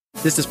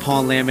This is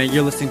Paul Lam, and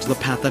you're listening to the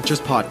Path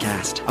Hunters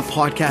Podcast, a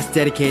podcast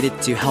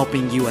dedicated to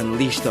helping you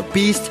unleash the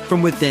beast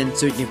from within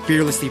so you can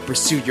fearlessly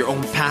pursue your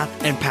own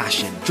path and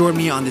passion. Join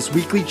me on this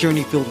weekly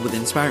journey filled with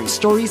inspiring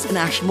stories and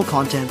actionable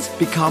contents.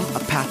 Become a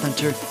Path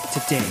Hunter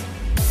today.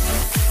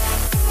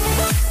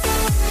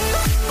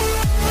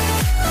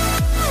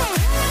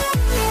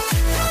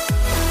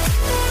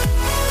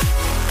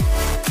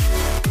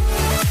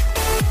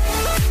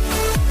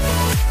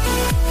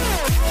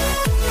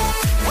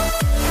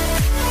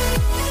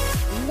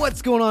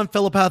 What's going on,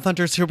 fellow Path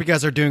Hunters? Hope you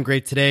guys are doing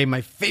great today. My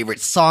favorite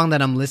song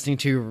that I'm listening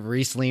to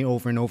recently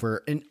over and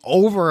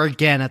over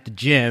again at the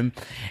gym,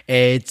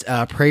 it's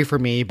Pray For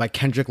Me by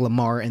Kendrick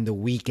Lamar and The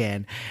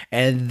Weeknd.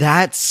 And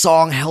that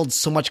song held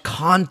so much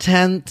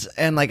content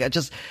and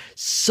just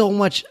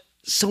such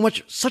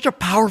a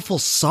powerful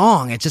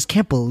song. I just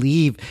can't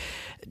believe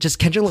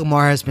Kendrick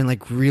Lamar has been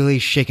really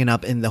shaken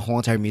up in the whole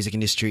entire music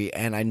industry.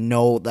 And I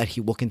know that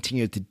he will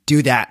continue to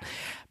do that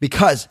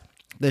because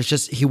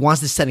he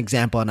wants to set an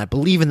example, and I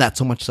believe in that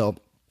so much so.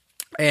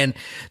 And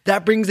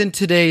that brings in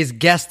today's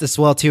guest as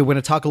well, too. We're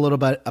going to talk a little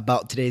bit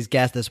about today's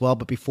guest as well.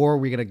 But before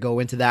we're going to go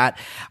into that,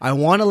 I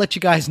want to let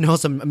you guys know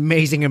some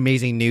amazing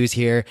news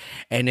here.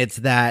 And it's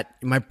that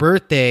my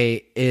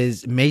birthday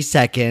is May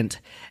 2nd.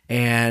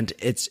 And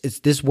it's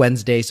this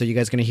Wednesday, so you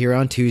guys are going to hear it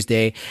on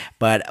Tuesday.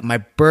 But my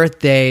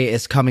birthday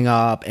is coming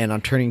up, and I'm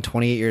turning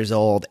 28 years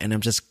old. And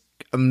I'm just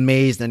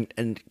amazed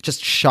and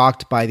just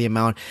shocked by the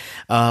amount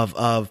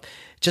of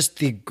just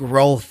the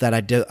growth that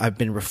I've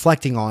been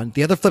reflecting on.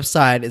 The other flip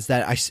side is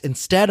that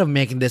instead of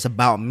making this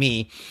about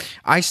me,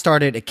 I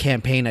started a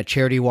campaign at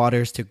Charity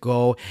Waters to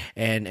go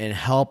and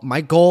help.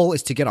 My goal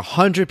is to get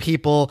 100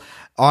 people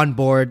on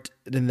board,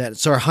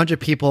 100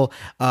 people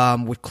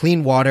with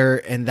clean water,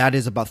 and that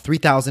is about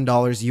 $3,000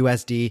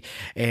 USD.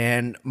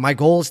 And my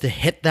goal is to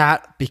hit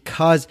that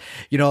because,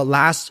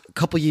 last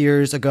couple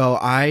years ago,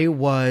 I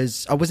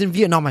was in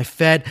Vietnam. I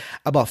fed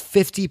about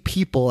 50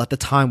 people at the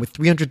time with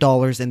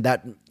 $300, and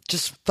that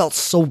just felt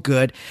so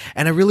good.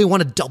 And I really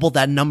want to double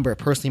that number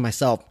personally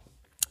myself.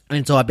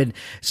 And so I've been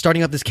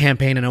starting up this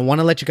campaign, and I want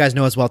to let you guys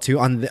know as well too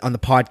on the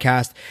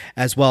podcast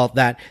as well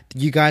that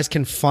you guys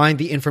can find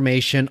the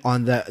information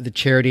on the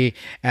charity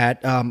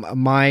at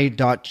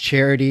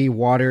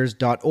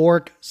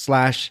my.charitywaters.org/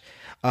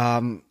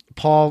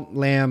 Paul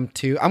Lam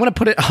 2. I'm going to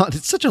put it on.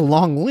 It's such a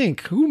long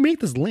link. Who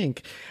made this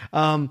link?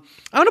 I'm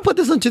going to put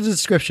this into the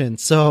description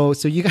so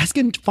you guys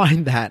can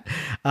find that.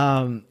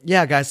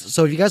 Yeah, guys.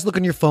 So if you guys look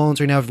on your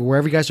phones right now,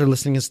 wherever you guys are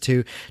listening us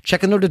to,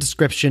 check into the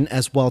description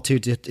as well too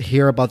to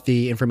hear about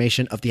the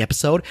information of the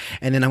episode.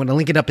 And then I'm going to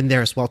link it up in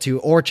there as well too,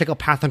 or check out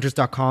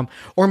pathhunters.com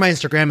or my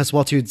Instagram as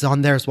well too. It's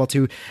on there as well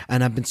too.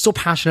 And I've been so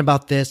passionate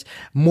about this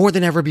more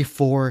than ever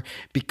before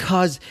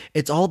because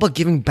it's all about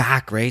giving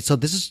back, right? So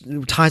this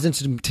ties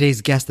into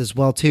today's guest as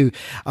well too.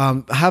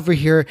 I have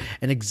here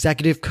an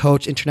executive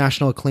coach,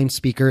 international acclaimed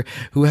speaker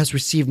who has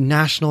received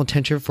national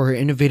attention for her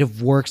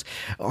innovative works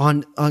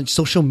on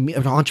social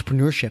media,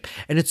 entrepreneurship,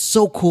 and it's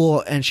so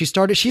cool. And she's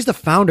the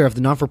founder of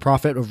the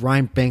non-for-profit of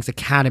Ryan Banks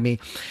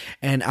Academy,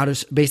 and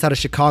based out of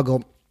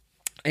Chicago.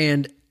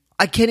 And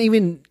I can't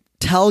even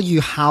tell you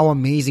how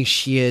amazing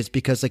she is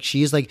because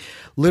she is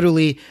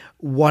literally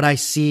what I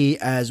see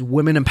as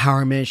women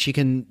empowerment. She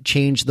can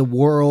change the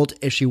world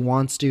if she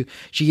wants to.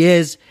 She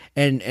is,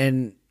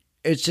 and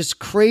it's just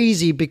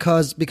crazy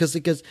because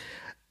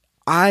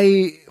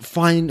I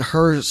find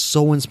her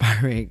so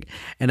inspiring,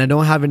 and I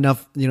don't have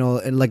enough,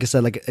 and like I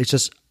said, it's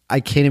just, I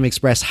can't even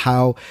express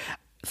how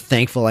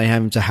thankful I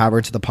am to have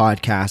her to the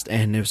podcast.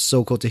 And it was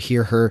so cool to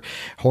hear her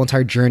whole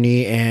entire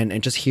journey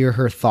and just hear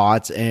her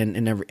thoughts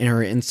and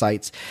her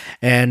insights.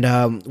 And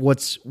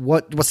what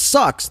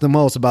sucks the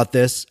most about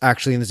this,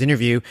 actually, in this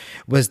interview,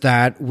 was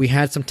that we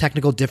had some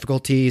technical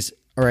difficulties.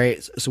 All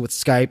right, so with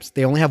Skype,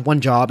 they only have one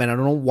job, and I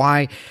don't know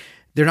why.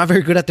 They're not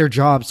very good at their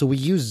job. So we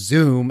use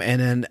Zoom,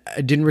 and then I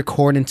didn't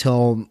record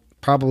until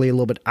probably a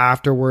little bit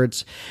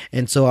afterwards.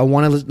 And so I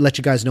want to let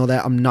you guys know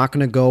that I'm not going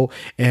to go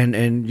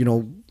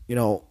and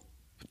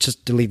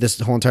just delete this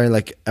whole entire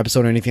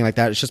episode or anything like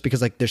that. It's just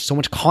because there's so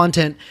much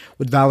content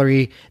with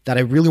Valerie that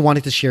I really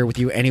wanted to share with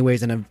you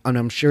anyways. And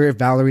I'm sure if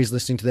Valerie's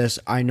listening to this,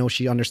 I know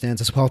she understands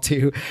as well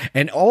too.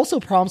 And also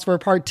prompts for a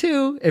part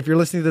 2 if you're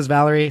listening to this,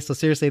 Valerie. So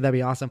seriously, that'd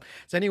be awesome.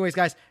 So anyways,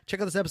 guys, check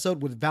out this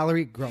episode with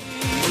Valerie Groth.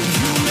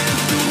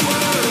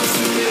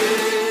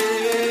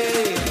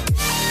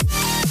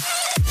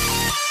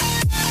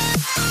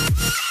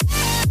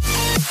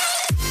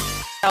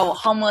 So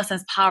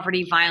homelessness,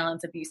 poverty,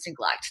 violence, abuse,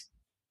 neglect.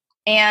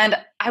 And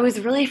I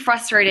was really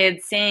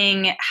frustrated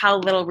seeing how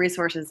little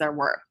resources there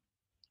were.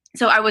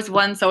 So I was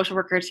one social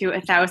worker to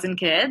 1,000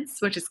 kids,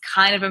 which is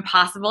kind of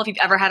impossible. If you've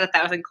ever had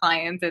 1,000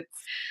 clients,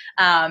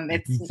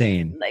 it's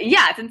insane.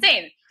 Yeah, it's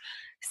insane.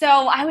 So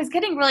I was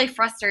getting really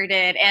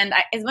frustrated. And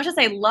as much as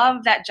I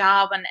loved that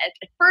job, and at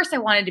first I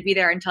wanted to be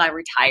there until I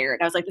retired.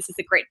 I was like, this is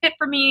a great fit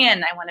for me,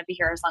 and I want to be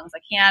here as long as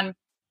I can.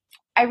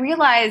 I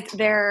realized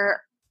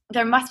there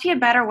must be a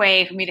better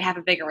way for me to have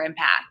a bigger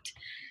impact.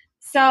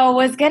 So I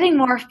was getting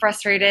more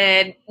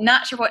frustrated,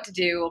 not sure what to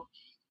do.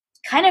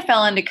 kind of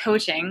fell into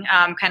coaching,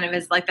 kind of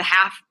as like the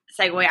half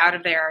segue out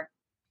of there.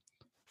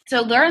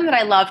 So learned that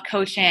I love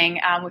coaching,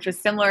 which was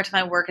similar to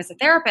my work as a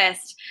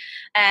therapist,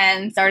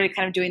 and started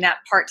kind of doing that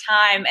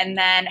part-time, and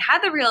then had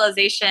the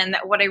realization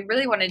that what I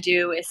really want to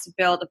do is to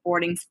build a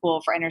boarding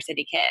school for inner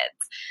city kids.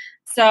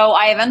 So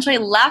I eventually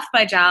left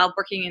my job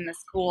working in the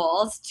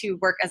schools to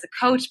work as a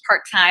coach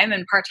part-time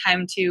and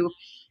part-time to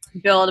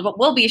build what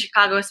will be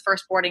Chicago's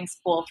first boarding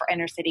school for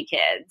inner city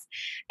kids.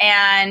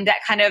 And that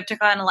kind of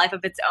took on a life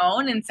of its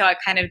own. And so I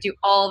kind of do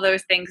all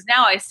those things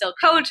now. I still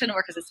coach and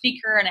work as a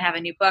speaker, and I have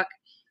a new book,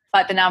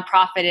 but the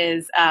nonprofit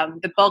is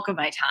the bulk of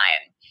my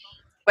time.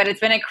 But it's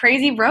been a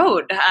crazy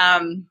road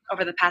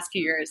over the past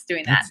few years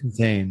doing that. That's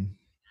insane.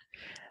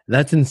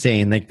 That's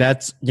insane. Like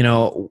that's,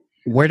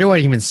 where do I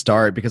even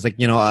start? Because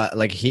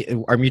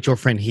our mutual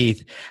friend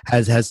Heath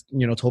has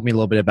told me a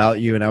little bit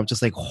about you, and I was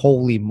just like,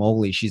 holy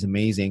moly, she's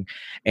amazing.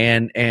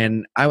 And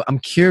I'm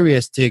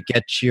curious to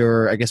get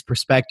your, I guess,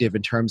 perspective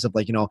in terms of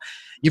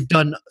you've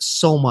done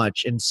so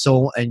much and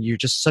you're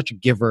just such a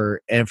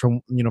giver. And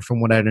from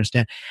what I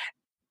understand,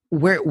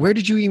 where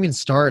did you even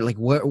start? Like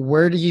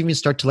where did you even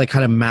start to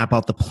kind of map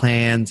out the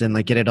plans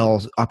and get it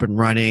all up and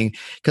running?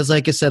 Because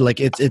like I said,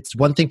 it's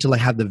one thing to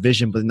have the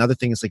vision, but another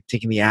thing is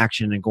taking the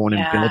action and going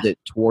and build it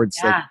towards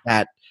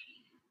that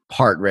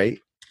part, right?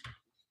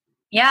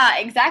 Yeah,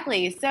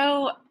 exactly.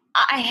 So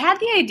I had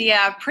the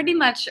idea pretty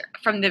much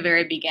from the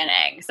very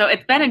beginning. So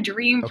it's been a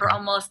dream for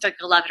almost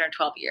 11 or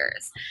 12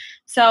 years.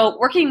 So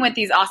working with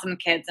these awesome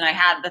kids, and I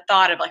had the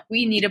thought of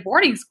we need a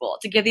boarding school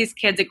to give these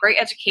kids a great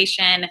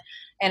education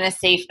in a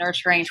safe,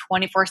 nurturing,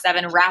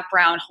 24/7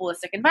 wraparound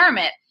holistic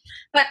environment.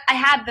 But I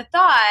had the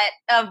thought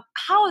of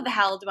how the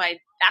hell do I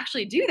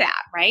actually do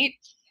that, right?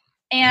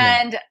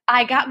 And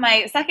I got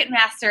my second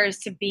master's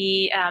to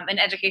be in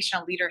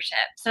educational leadership.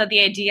 So the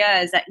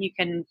idea is that you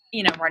can,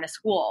 run a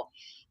school.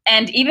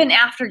 And even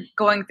after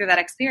going through that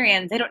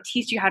experience, they don't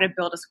teach you how to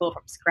build a school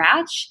from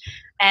scratch.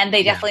 And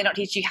they definitely don't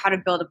teach you how to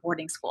build a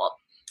boarding school.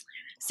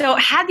 So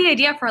I had the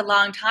idea for a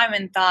long time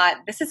and thought,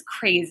 this is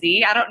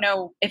crazy. I don't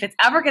know if it's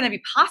ever going to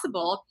be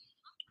possible,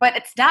 but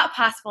it's not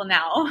possible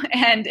now.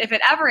 And if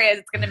it ever is,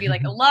 it's going to be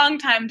a long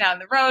time down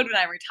the road when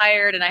I'm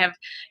retired and I have,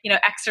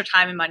 extra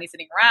time and money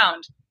sitting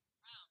around.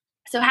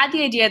 So I had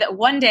the idea that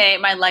one day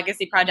my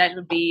legacy project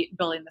would be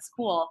building the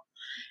school.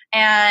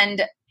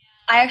 And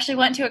I actually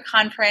went to a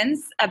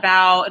conference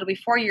it'll be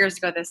 4 years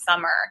ago this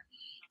summer,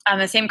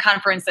 the same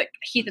conference that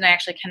Heath and I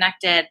actually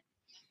connected.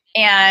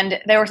 And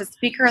there was a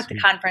speaker at the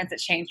conference that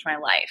changed my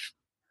life.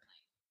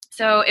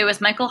 So it was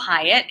Michael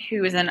Hyatt,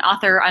 who is an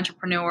author,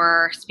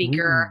 entrepreneur,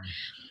 speaker,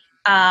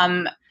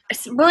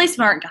 really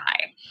smart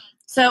guy.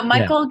 So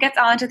Michael gets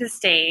onto the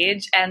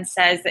stage and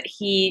says that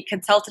he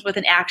consulted with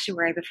an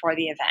actuary before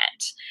the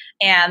event.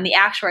 And the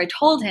actuary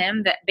told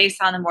him that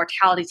based on the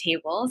mortality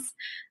tables,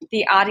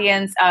 the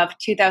audience of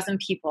 2,000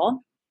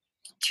 people,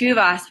 2 of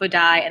us would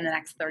die in the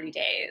next 30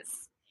 days.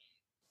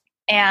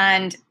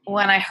 And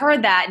when I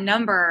heard that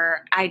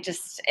number, it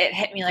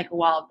hit me like a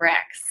wall of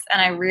bricks.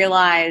 And I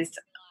realized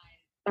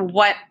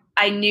what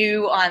I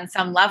knew on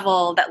some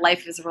level, that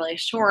life is really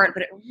short,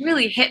 but it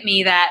really hit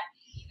me that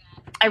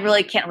I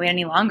really can't wait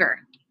any longer.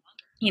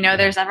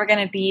 There's never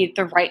going to be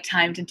the right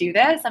time to do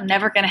this. I'm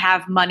never going to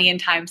have money and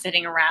time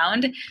sitting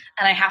around, and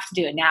I have to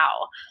do it now.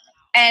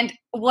 And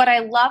what I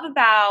love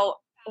about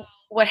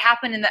what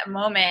happened in that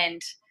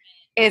moment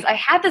is I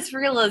had this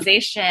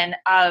realization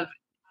of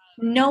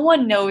no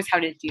one knows how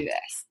to do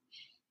this.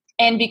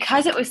 And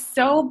because it was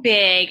so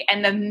big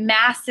and the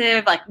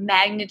massive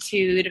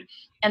magnitude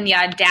and the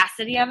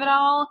audacity of it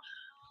all,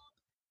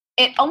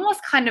 it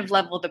almost kind of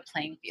leveled the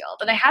playing field.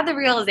 And I had the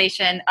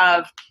realization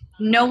of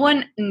no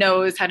one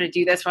knows how to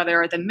do this,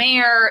 whether the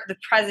mayor, the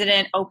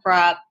president,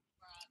 Oprah.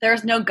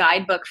 There's no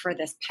guidebook for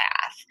this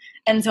path.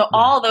 And so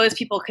all those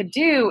people could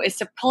do is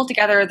to pull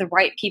together the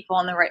right people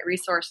and the right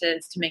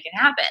resources to make it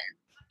happen.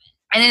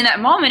 And in that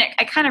moment,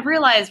 I kind of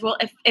realized, well,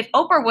 if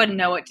Oprah wouldn't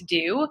know what to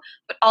do,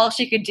 but all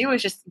she could do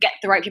is just get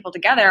the right people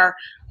together,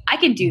 I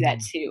can do that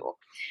too.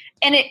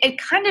 And it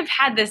kind of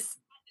had this,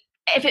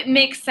 if it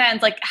makes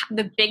sense,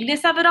 the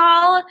bigness of it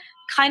all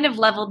kind of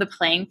leveled the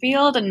playing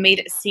field and made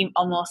it seem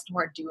almost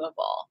more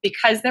doable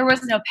because there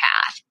was no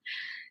path.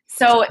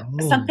 So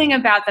something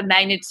about the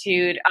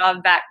magnitude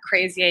of that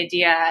crazy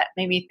idea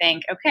made me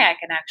think, okay, I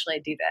can actually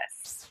do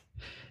this.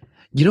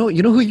 You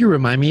know who you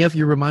remind me of?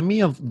 You remind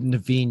me of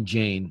Naveen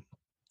Jain.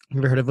 Have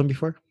you ever heard of him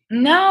before?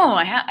 No,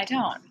 I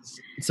don't.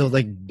 So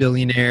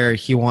billionaire,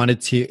 he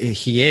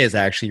is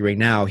actually right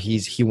now,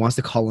 he wants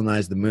to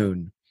colonize the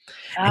moon.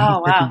 And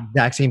he did the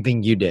exact same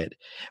thing you did,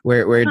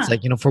 where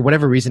it's for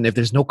whatever reason, if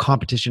there's no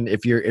competition,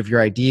 if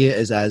your idea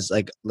is as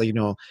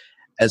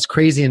as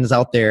crazy and as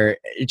out there,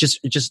 it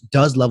just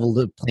does level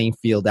the playing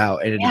field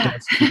out, and it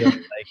does feel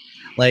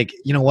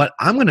you know what,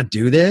 I'm gonna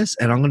do this,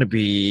 and I'm gonna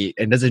be,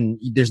 and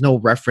there's no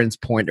reference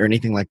point or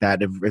anything like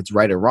that if it's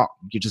right or wrong.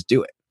 You just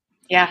do it.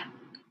 Yeah,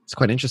 it's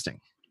quite interesting.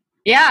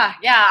 Yeah.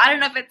 I don't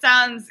know if it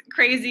sounds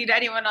crazy to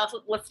anyone else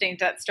listening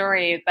to that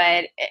story,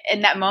 but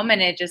in that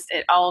moment, it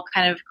all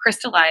kind of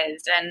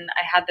crystallized, and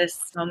I had this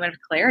moment of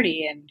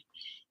clarity, and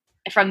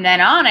from then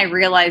on, I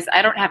realized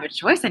I don't have a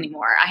choice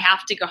anymore. I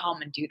have to go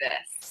home and do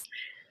this.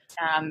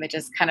 It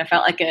just kind of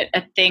felt like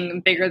a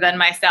thing bigger than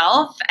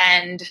myself.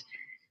 And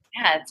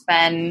yeah, it's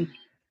been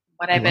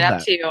what I I've been love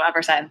up that. to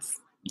ever since.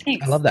 I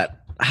Thanks. love that.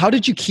 How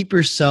did you keep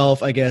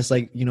yourself, I guess,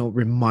 like,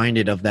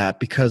 reminded of that?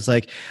 Because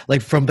like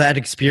from that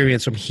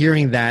experience, from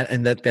hearing that,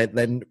 and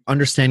that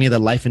understanding that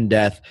life and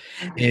death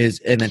Mm-hmm. is,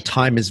 and that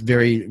time is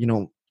very,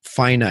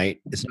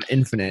 finite, it's not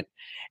infinite.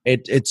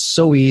 It's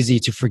so easy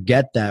to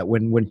forget that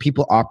when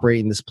people operate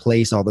in this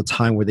place all the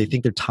time where they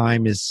think their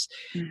time is,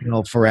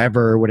 Mm-hmm.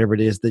 forever, or whatever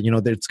it is, that,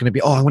 that it's going to be,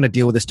 oh, I want to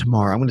deal with this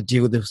tomorrow. I'm going to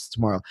deal with this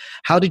tomorrow.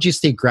 How did you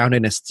stay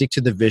grounded and stick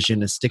to the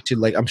vision and stick to,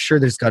 like, I'm sure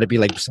there's got to be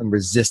like some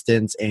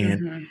resistance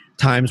and Mm-hmm.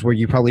 times where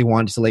you probably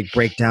wanted to like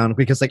break down,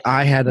 because like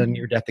I had a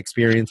near death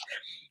experience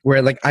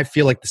where like I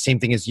feel like the same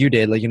thing as you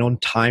did, like,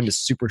 time is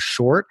super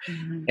short,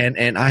 Mm-hmm.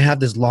 and I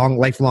have this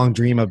lifelong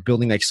dream of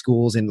building like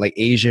schools in like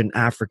Asia and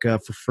Africa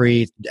for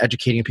free,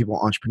 educating people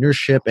on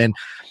entrepreneurship and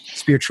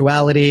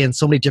spirituality and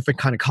so many different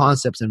kind of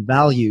concepts and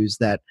values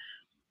that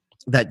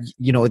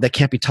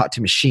can't be taught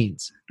to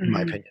machines, in my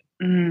Mm-hmm. opinion.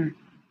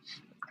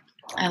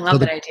 Mm-hmm. I So love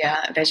that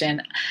idea,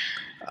 vision.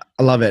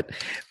 I love it.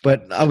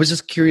 But I was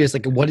just curious,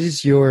 like, what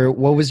was your,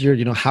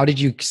 how did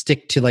you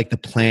stick to like the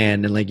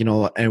plan, and like,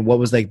 and what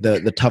was like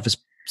the toughest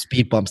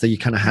speed bumps that you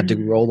kind of had to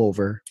Mm-hmm. roll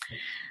over?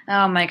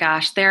 Oh my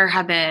gosh, there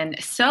have been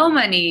so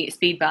many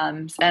speed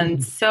bumps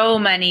and so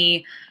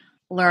many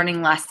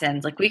learning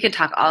lessons. Like we could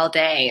talk all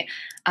day.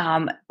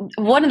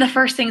 One of the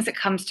first things that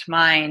comes to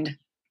mind,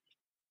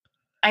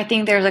 I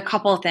think there's a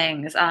couple of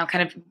things,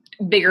 kind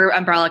of bigger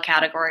umbrella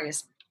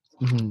categories.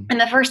 Mm-hmm. And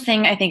the first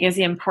thing I think is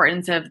the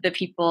importance of the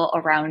people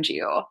around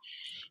you.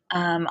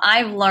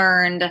 I've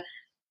learned,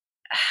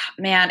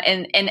 man,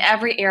 in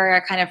every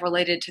area kind of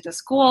related to the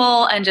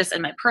school and just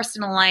in my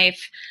personal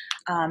life,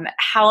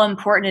 how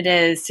important it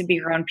is to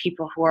be around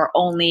people who are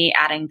only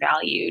adding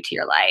value to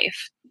your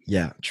life.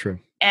 Yeah, true.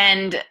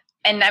 And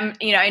I'm,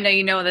 I know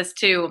you know this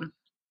too,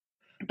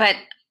 but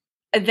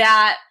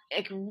that,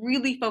 like,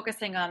 really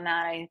focusing on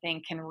that, I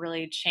think can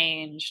really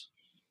change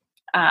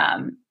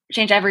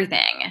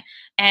everything.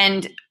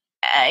 And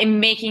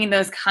making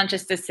those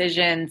conscious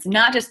decisions,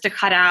 not just to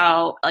cut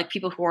out like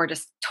people who are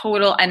just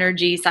total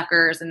energy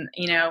suckers and,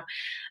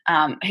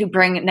 who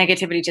bring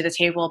negativity to the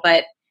table.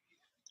 But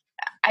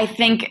I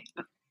think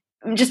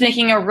just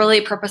making a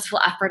really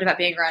purposeful effort about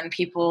being around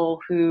people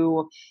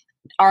who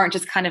aren't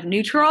just kind of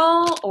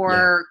neutral Yeah.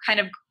 or kind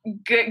of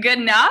good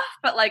enough,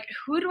 but like,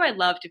 who do I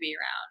love to be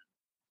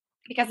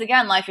around? Because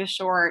again, life is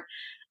short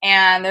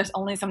and there's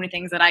only so many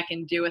things that I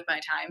can do with my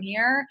time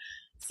here.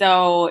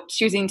 So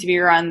choosing to be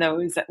around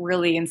those that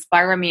really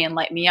inspire me and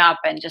light me up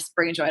and just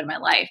bring joy to my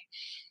life.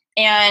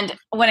 And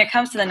when it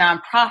comes to the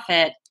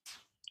nonprofit,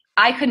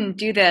 I couldn't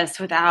do this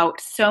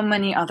without so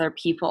many other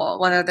people,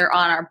 whether they're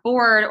on our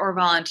board or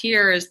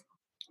volunteers,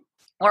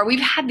 or we've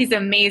had these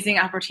amazing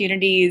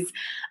opportunities,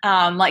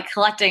 like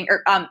connecting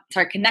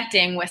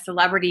with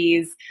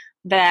celebrities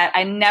that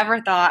I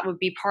never thought would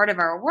be part of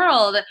our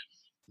world.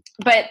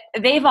 But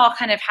they've all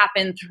kind of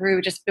happened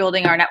through just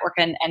building our network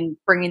and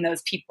bringing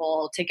those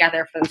people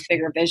together for this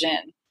bigger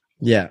vision.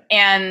 Yeah.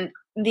 And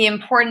the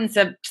importance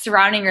of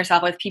surrounding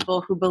yourself with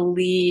people who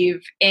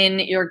believe in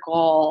your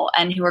goal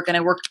and who are going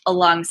to work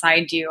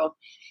alongside you.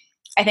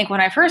 I think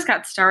when I first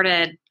got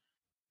started,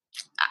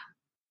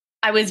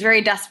 I was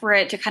very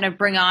desperate to kind of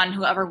bring on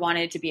whoever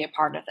wanted to be a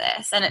part of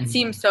this. And it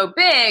seemed so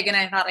big, and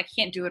I thought, I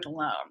can't do it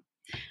alone.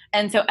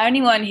 And so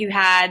anyone who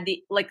had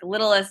the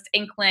littlest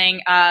inkling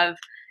of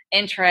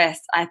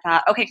interest, I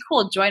thought, okay,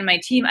 cool, join my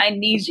team. I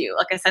need you,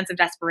 like a sense of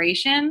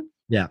desperation.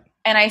 Yeah.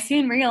 And I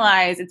soon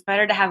realized it's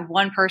better to have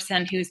one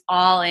person who's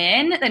all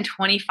in than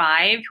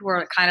 25 who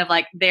are kind of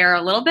like there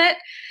a little bit,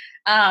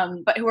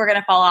 but who are going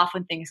to fall off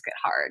when things get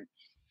hard.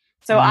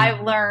 So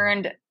I've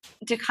learned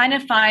to kind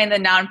of find the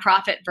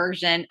nonprofit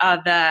version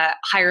of the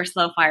hire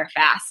slow, fire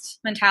fast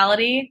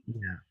mentality.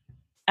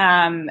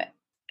 Yeah.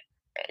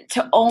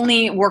 To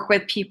only work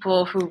with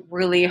people who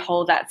really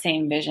hold that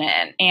same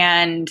vision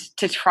and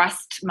to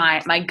trust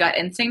my gut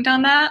instinct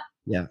on that.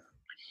 Yeah.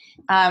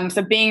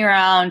 So being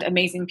around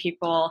amazing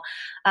people.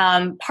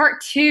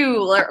 Part two,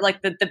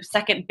 like the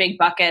second big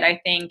bucket,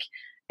 I think,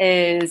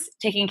 is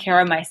taking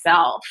care of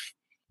myself.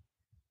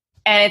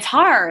 And it's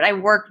hard. I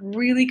work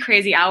really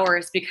crazy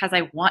hours because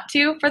I want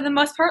to, for the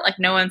most part. Like,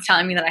 no one's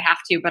telling me that I have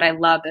to, but I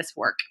love this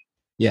work.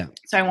 Yeah.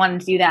 So I wanted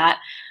to do that.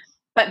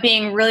 But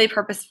being really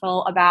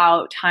purposeful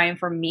about time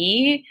for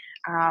me,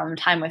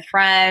 time with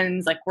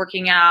friends, like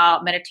working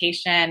out,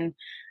 meditation.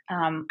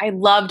 I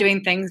love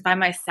doing things by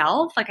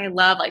myself. Like I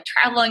love like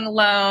traveling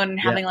alone and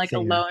having like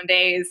alone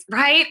days,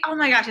 right? Oh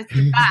my gosh, it's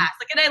the best.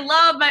 Like, and I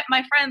love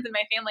my friends and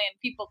my family and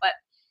people, but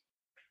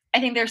I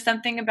think there's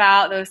something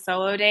about those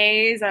solo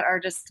days that are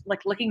just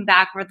like, looking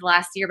back over the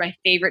last year, my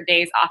favorite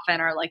days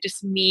often are like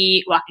just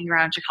me walking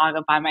around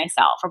Chicago by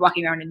myself or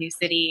walking around a new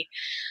city.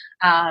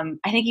 I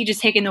think you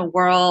just take in the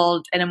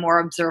world in a more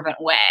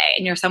observant way,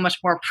 and you're so much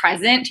more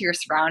present to your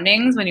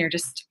surroundings when you're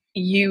just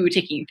you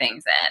taking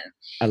things in.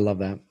 I love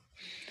that.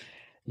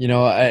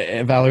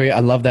 Valerie, I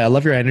love that. I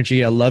love your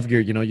energy. I love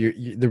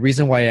the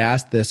reason why I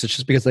asked this. It's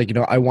just because, like,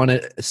 I want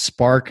to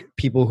spark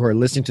people who are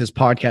listening to this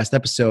podcast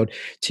episode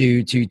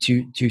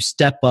to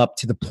step up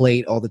to the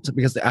plate all the time.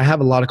 Because I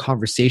have a lot of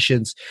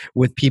conversations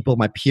with people,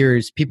 my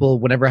peers, people.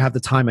 Whenever I have the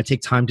time, I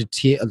take time to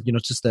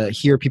just to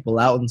hear people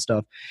out and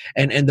stuff.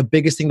 And the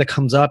biggest thing that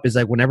comes up is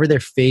like whenever they're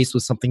faced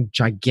with something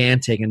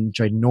gigantic and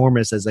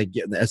ginormous,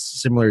 as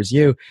similar as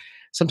you,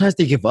 sometimes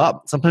they give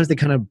up. Sometimes they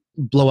kind of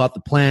blow out the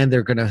plan.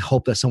 They're going to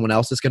hope that someone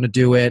else is going to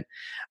do it.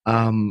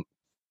 And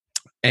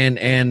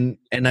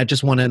I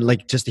just want to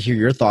just to hear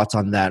your thoughts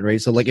on that,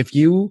 right? So like if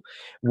you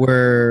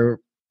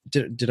were,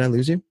 did I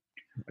lose you?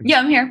 Yeah,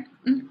 I'm here.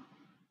 Mm-hmm.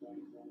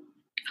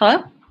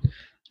 Hello?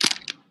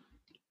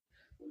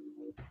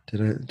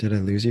 Did I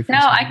lose you? No,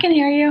 I can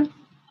hear you.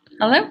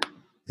 Hello?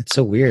 It's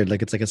so weird.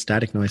 Like it's like a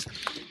static noise.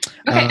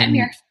 Okay, I'm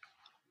here.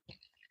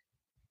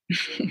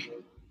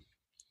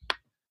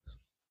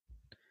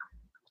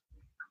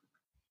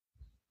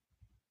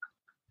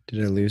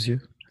 Did I lose you?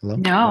 Hello?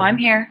 No, I'm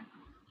here.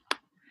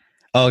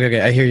 Oh,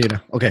 okay. I hear you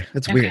now. Okay.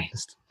 It's weird.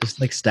 It's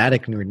just like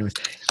static noise.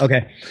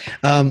 Okay.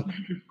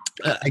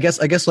 I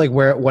guess like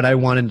what I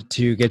wanted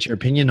to get your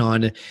opinion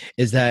on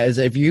is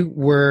if you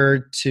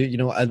were to,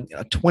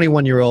 a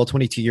 21-year-old,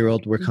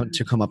 22-year-old were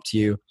to come up to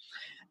you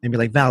and be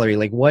like, Valerie,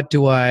 like, what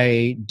do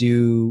I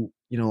do?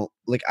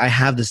 Like I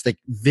have this like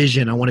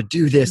vision. I want to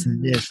do this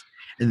and this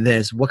and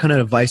this. What kind of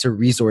advice or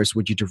resource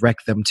would you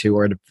direct them to,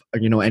 or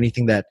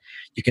anything that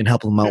you can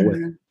help them out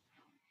with?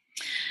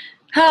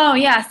 Oh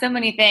yeah, so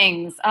many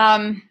things.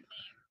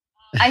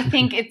 I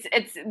think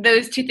it's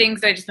those two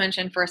things I just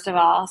mentioned, first of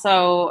all.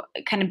 So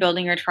kind of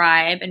building your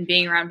tribe and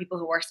being around people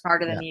who are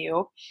smarter than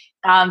you.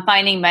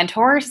 Finding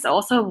mentors is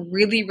also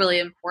really, really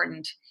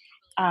important.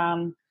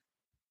 In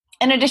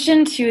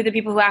addition to the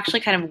people who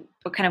actually kind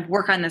of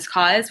work on this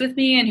cause with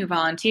me and who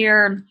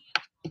volunteer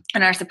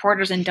and are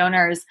supporters and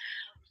donors,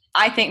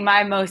 I think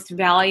my most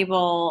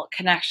valuable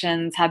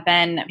connections have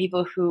been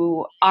people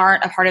who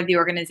aren't a part of the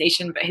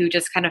organization, but who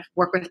just kind of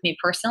work with me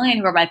personally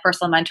and who are my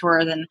personal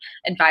mentors and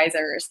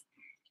advisors.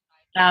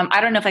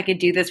 I don't know if I could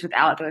do this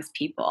without those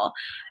people.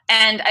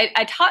 And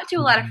I talk to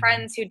a lot of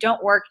friends who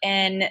don't work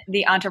in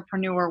the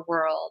entrepreneur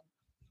world.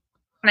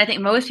 And I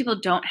think most people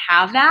don't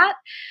have that.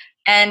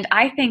 And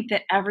I think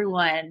that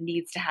everyone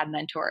needs to have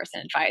mentors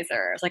and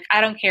advisors. Like,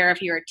 I don't care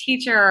if you're a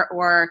teacher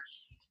or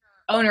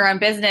owner-owned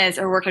business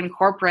or work in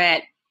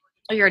corporate,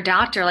 or you're a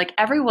doctor, like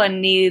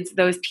everyone needs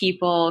those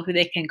people who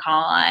they can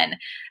call on.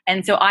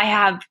 And so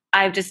I've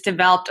just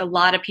developed a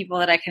lot of people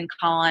that I can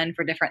call on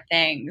for different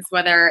things,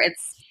 whether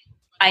it's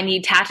I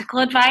need tactical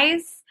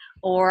advice,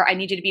 or I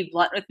need you to be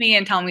blunt with me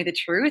and tell me the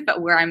truth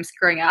about where I'm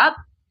screwing up,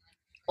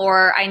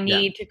 or I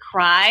need to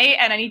cry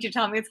and I need you to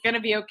tell me it's going to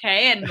be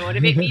okay and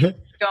motivate me to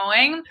keep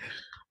going.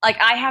 Like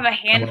I have a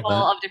handful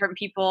of different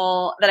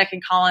people that I can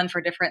call on for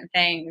different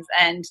things,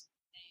 and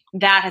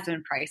that has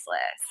been priceless.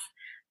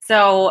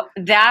 So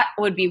that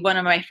would be one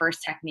of my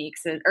first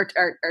techniques or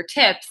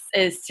tips,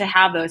 is to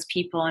have those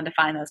people and to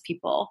find those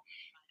people.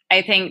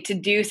 I think to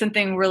do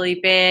something really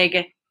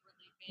big,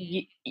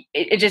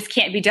 it just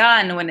can't be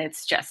done when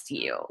it's just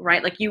you,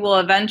 right? Like you will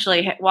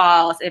eventually hit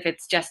walls if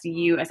it's just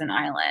you as an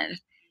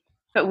island.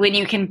 But when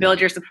you can build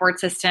your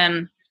support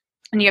system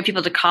and you have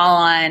people to call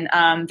on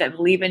that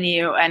believe in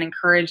you and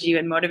encourage you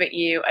and motivate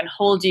you and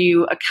hold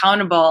you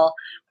accountable,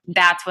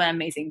 that's when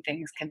amazing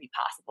things can be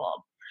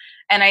possible.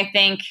 And I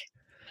think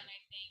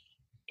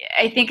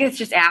it's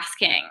just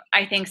asking.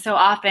 I think so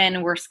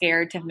often we're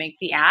scared to make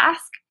the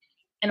ask.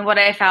 And what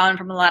I found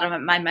from a lot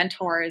of my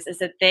mentors is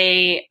that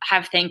they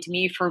have thanked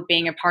me for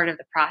being a part of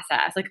the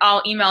process. Like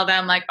I'll email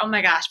them like, oh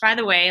my gosh, by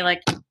the way,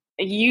 like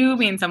you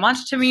mean so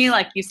much to me.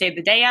 Like you saved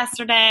the day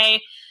yesterday.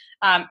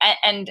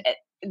 And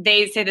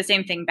they say the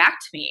same thing back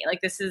to me.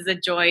 Like, this is a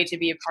joy to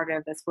be a part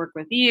of this work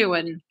with you.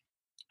 And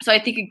so I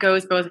think it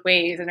goes both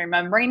ways, and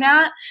remembering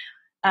that.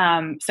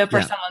 So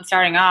for someone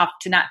starting off,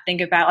 to not think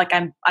about like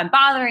I'm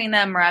bothering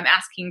them or I'm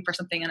asking for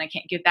something and I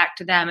can't give back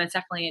to them, it's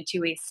definitely a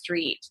two-way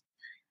street.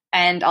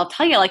 And I'll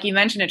tell you, like you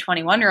mentioned, a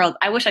 21-year-old,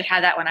 I wish I'd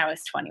had that when I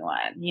was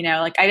 21.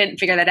 Like I didn't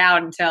figure that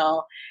out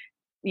until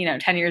 10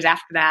 years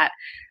after that.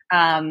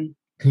 And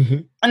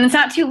it's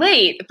not too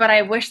late, but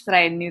I wish that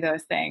I knew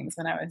those things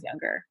when I was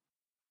younger.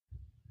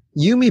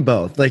 You, me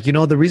both. Like,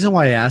 the reason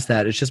why I ask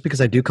that is just because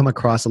I do come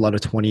across a lot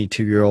of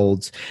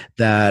 22-year-olds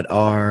that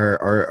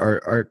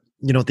are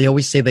they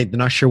always say they're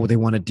not sure what they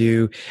want to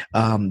do.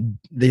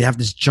 They have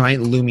this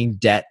giant looming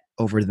debt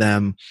over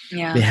them.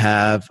 Yeah. They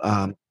have,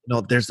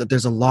 there's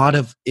a lot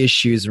of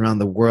issues around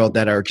the world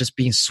that are just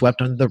being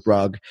swept under the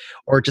rug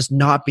or just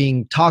not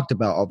being talked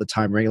about all the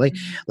time, right?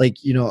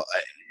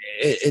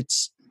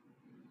 It's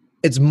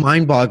it's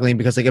mind-boggling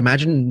because like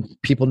imagine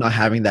people not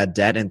having that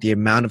debt and the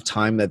amount of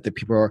time that the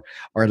people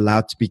are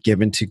allowed to be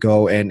given to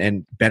go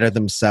and better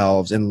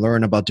themselves and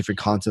learn about different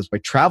concepts by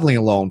traveling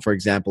alone, for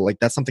example. Like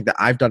that's something that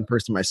I've done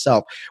personally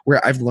myself,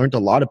 where I've learned a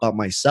lot about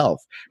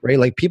myself, right?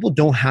 Like people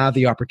don't have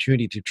the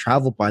opportunity to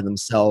travel by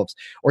themselves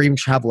or even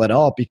travel at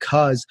all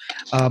because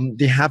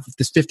they have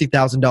this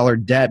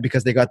 $50,000 debt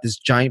because they got this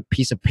giant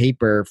piece of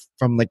paper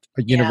from like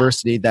a Yeah.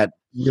 university that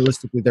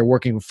realistically they're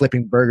working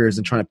flipping burgers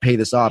and trying to pay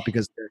this off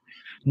because they're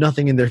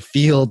nothing in their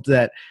field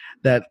that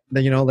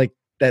like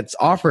that's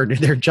offered in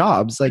their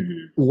jobs. Like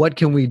Hmm. what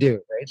can we do,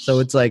 right? So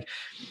it's like,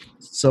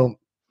 so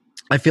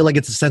I feel like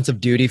it's a sense of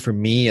duty for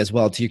me as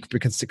well to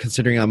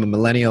considering I'm a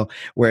millennial,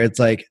 where it's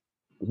like,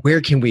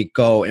 where can we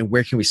go and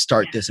where can we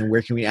start this and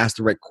where can we ask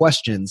the right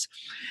questions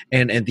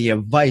and the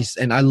advice.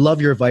 And I love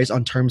your advice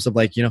on terms of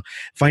like,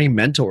 finding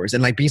mentors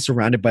and like being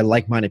surrounded by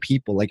like-minded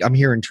people. Like I'm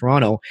here in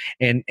Toronto,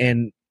 and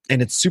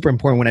it's super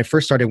important. When I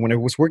first started, when I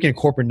was working a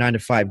corporate 9 to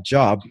 5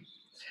 job,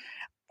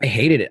 I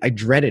hated it. I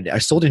dreaded it. I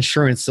sold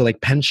insurance to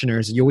like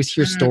pensioners. You always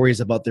hear Hmm. stories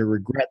about their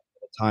regret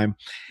all the time.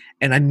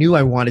 And I knew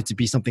I wanted to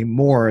be something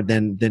more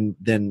than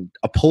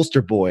a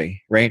poster boy,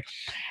 right?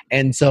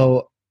 And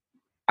so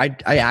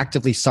I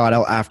actively sought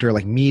out after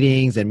like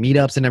meetings and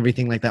meetups and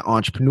everything like that,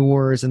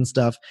 entrepreneurs and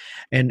stuff.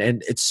 And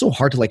it's so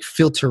hard to like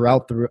filter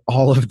out through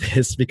all of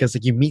this because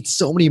like you meet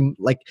so many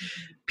like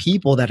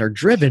people that are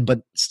driven, but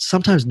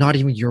sometimes not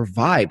even your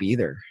vibe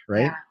either,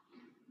 right? Yeah.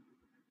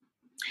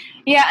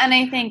 Yeah. And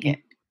I think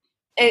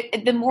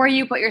the more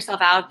you put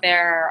yourself out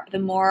there, the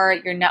more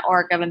your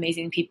network of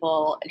amazing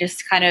people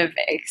just kind of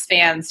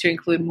expands to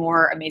include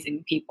more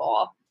amazing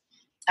people.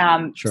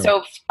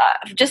 Sure.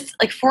 Just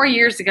like 4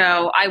 years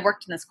ago, I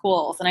worked in the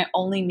schools and I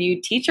only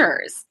knew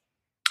teachers.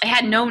 I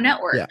had no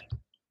network. Yeah.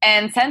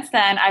 And since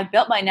then, I've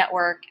built my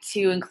network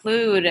to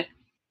include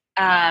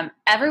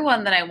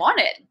everyone that I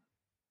wanted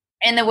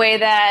in the way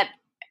that,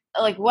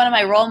 like, one of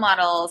my role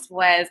models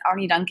was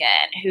Arnie Duncan,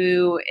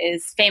 who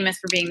is famous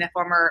for being the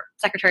former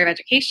Secretary of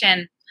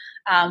Education,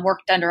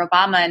 worked under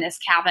Obama in his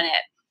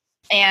cabinet.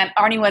 And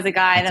Arnie was a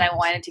guy that I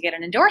wanted to get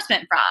an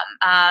endorsement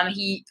from.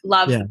 He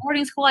loved Yeah. the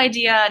boarding school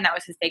idea, and that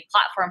was his big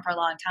platform for a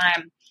long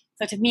time.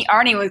 So to me,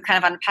 Arnie was kind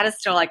of on a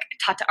pedestal, like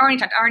talk to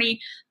Arnie.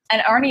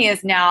 And Arnie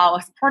is now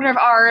a supporter of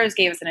ours,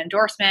 gave us an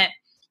endorsement.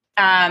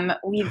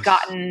 We've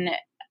gotten,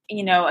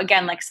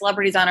 again, like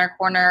celebrities on our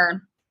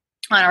corner,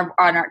 on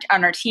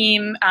our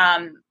team.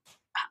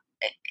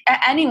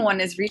 Anyone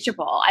is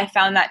reachable. I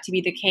found that to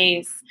be the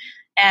case.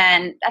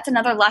 And that's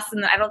another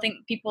lesson that I don't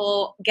think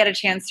people get a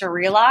chance to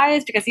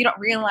realize, because you don't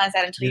realize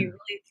that until Yeah. you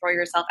really throw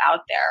yourself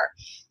out there.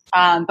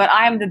 But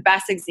I'm the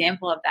best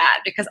example of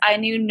that because I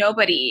knew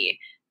nobody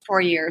 4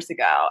 years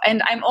ago.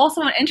 And I'm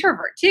also an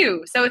introvert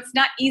too. So it's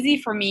not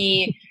easy for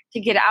me to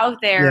get out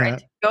there and Yeah.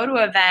 to go to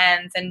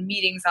events and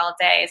meetings all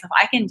day. So if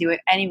I can do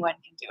it, anyone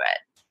can do it.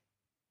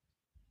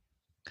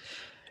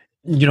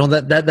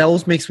 That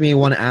always makes me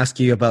want to ask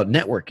you about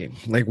networking.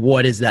 Like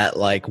what is that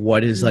like?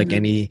 What is like Mhm.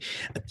 any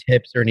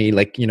tips or any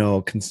like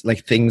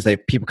like things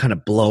that people kind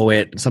of blow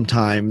it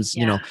sometimes.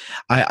 Yeah.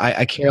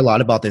 I care a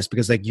lot about this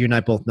because like you and I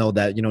both know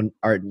that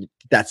our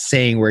that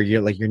saying where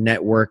you're like your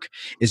network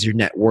is your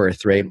net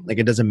worth, right? Mhm. Like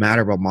it doesn't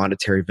matter about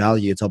monetary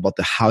value. It's all about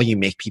the how you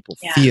make people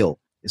Yeah. feel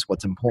is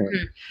what's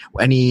important.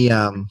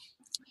 Mhm.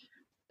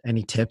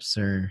 Any tips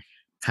or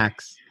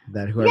hacks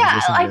that whoever's Yeah,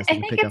 listening to I, this they I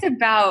can think pick it's up?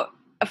 about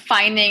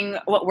finding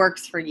what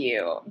works for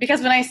you.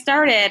 Because when I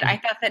started, I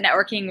thought that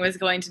networking was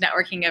going to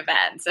networking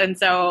events. And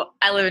so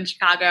I live in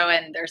Chicago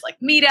and there's like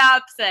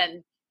meetups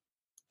and,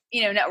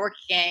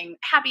 networking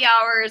happy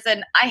hours.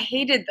 And I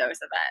hated those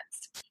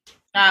events.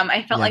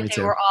 I felt Yeah, me like they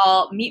too. were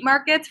all meat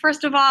markets,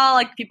 first of all.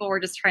 Like people were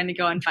just trying to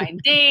go and find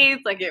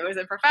dates. Like it was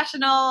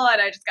professional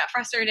and I just got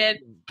frustrated.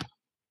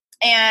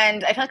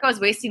 And I felt like I was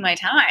wasting my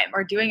time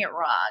or doing it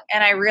wrong.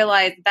 And I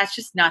realized that's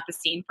just not the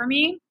scene for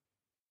me.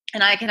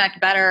 And I connect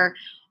better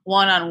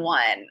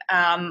one-on-one.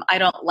 I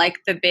don't like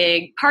the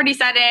big party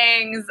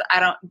settings. I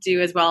don't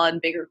do as well in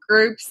bigger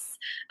groups,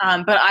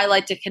 but I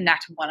like to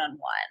connect one-on-one.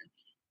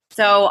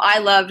 So I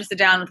love to sit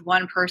down with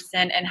one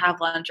person and have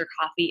lunch or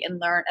coffee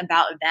and learn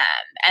about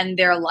them and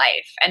their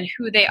life and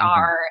who they Mhm.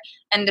 are,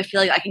 and to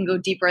feel like I can go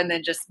deeper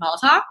than just small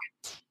talk.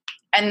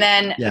 And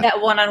then Yeah,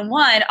 that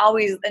one-on-one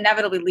always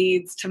inevitably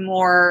leads to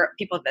more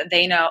people that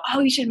they know.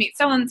 Oh, you should meet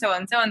so and so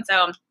and so and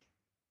so,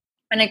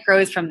 and it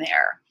grows from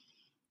there.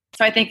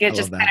 So I think I it's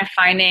love just kind that. of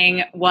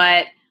finding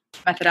what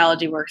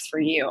methodology works for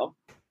you.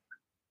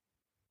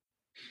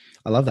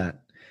 I love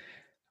that.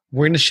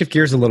 We're going to shift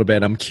gears a little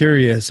bit. I'm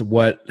curious,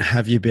 what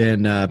have you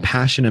been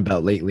passionate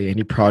about lately?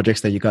 Any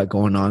projects that you got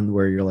going on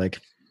where you're like,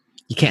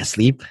 you can't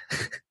sleep?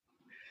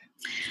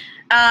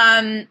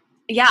 Yeah,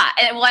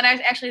 and when I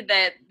was actually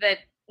the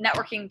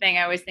networking thing,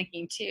 I was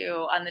thinking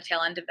too on the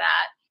tail end of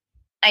that.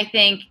 I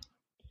think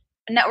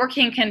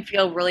networking can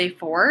feel really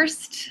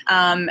forced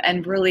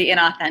and really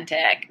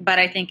inauthentic. But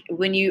I think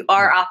when you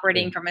are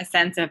operating from a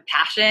sense of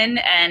passion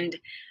and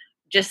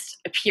just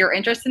a pure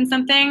interest in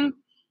something,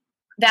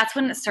 that's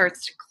when it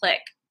starts to click.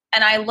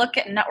 And I look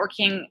at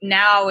networking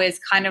now as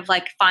kind of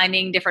like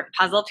finding different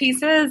puzzle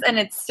pieces. And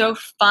it's so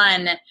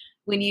fun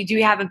when you do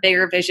have a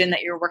bigger vision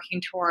that you're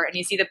working toward and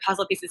you see the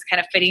puzzle pieces kind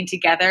of fitting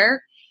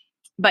together,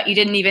 but you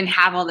didn't even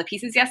have all the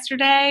pieces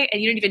yesterday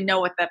and you don't even know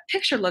what the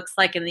picture looks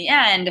like in the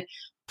end.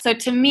 So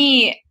to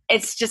me,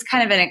 it's just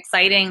kind of an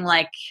exciting,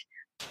 like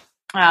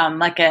not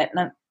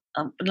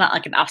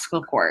like an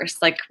obstacle course.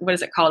 Like, what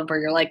is it called where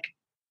you're like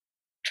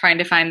trying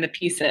to find the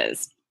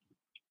pieces?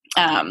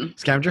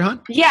 Scavenger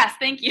hunt? Yes,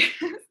 thank you.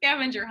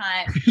 Scavenger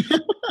hunt.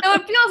 So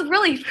it feels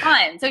really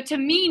fun. So to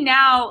me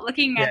now,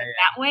 looking at it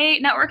that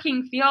way,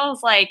 networking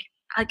feels like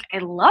I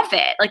love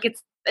it. Like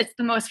it's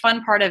the most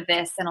fun part of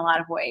this in a lot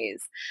of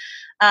ways.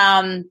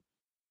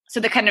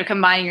 So the kind of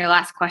combining your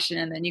last question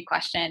and the new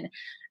question.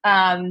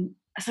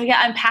 So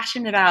yeah, I'm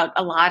passionate about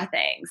a lot of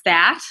things.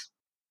 That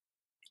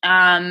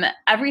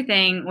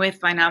everything with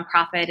my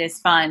nonprofit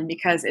is fun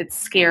because it's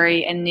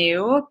scary and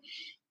new.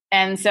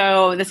 And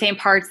so the same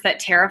parts that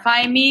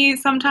terrify me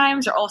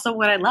sometimes are also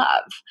what I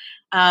love.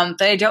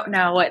 But I don't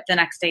know what the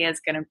next day is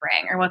going to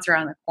bring or what's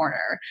around the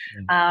corner.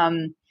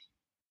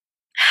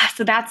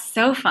 So that's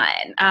so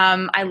fun.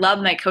 I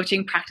love my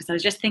coaching practice. I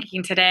was just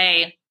thinking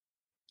today,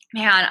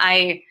 man,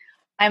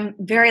 I'm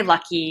very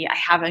lucky. I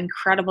have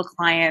incredible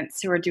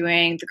clients who are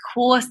doing the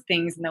coolest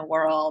things in the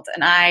world.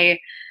 And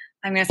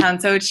I'm going to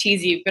sound so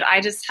cheesy, but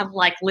I just have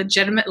like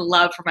legitimate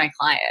love for my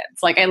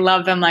clients. Like I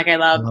love them. Like I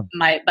love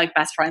my like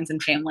best friends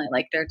and family.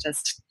 Like they're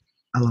just,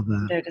 I love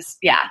that. They're just,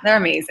 yeah, they're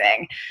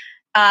amazing.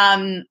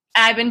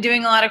 I've been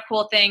doing a lot of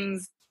cool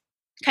things,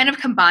 kind of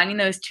combining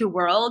those two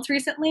worlds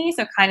recently.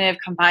 So kind of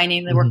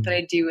combining the work that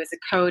I do as a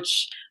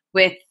coach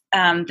with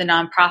the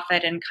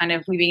nonprofit and kind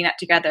of weaving that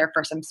together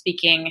for some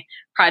speaking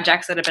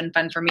projects that have been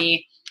fun for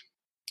me.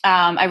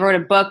 I wrote a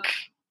book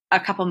a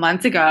couple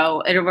months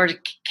ago. It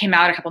came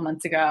out a couple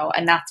months ago,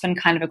 and that's been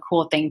kind of a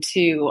cool thing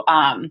too.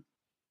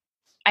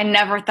 I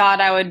never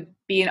thought I would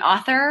be an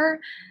author,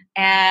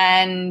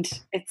 and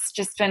it's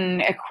just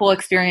been a cool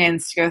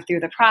experience to go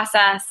through the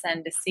process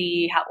and to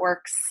see how it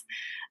works.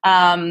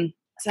 So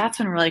that's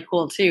been really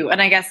cool too.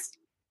 And I guess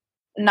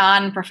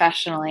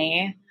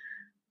non-professionally,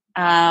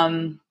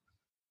 yeah,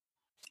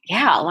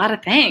 a lot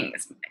of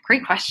things.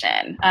 Great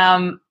question.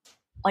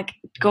 Like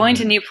going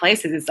to new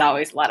places is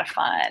always a lot of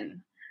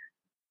fun.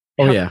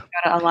 Oh yeah.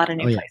 Got a lot of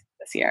new places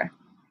this year.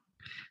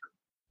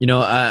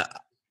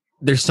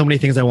 There's so many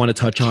things I want to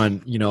touch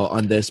on,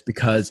 on this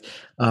because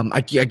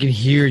I can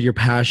hear your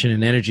passion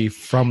and energy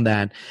from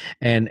that.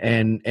 And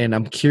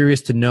I'm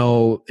curious to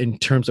know in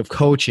terms of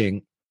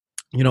coaching,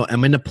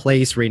 I'm in a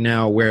place right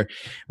now where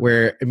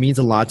it means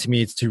a lot to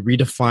me. It's to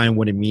redefine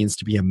what it means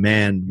to be a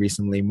man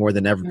recently more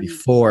than ever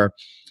before.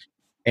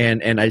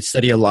 And I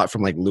study a lot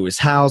from like Lewis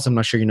Howes. I'm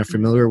not sure you're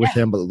familiar with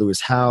him, but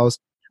Lewis Howes,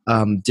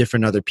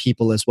 different other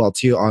people as well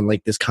too on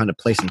like this kind of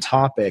place and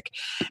topic.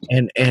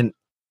 And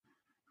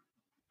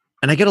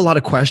I get a lot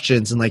of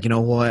questions and like,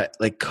 what,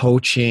 like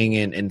coaching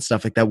and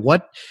stuff like that.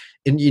 What,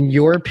 in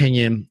your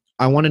opinion,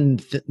 I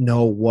want to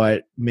know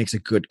what makes a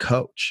good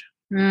coach.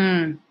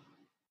 I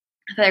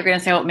thought you were going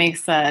to say what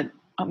makes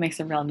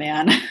a real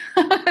man.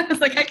 I was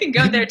like, I can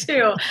go there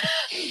too.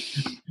 You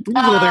can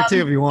go there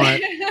too if you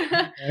want.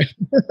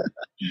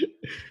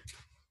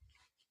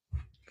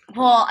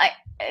 Well,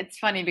 it's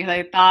funny because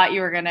I thought you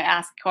were going to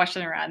ask a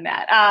question around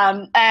that.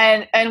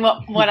 And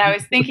what I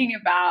was thinking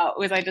about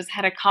was I just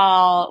had a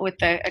call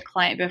with a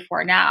client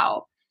before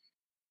now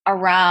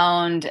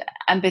around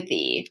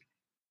empathy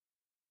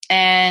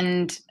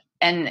and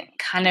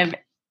kind of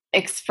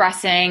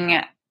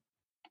expressing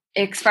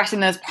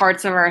those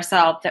parts of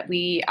ourselves that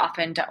we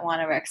often don't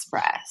want to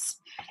express.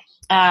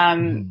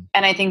 And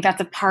I think that's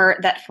a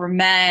part that for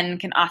men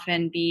can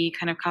often be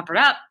kind of covered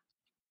up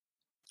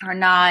or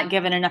not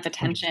given enough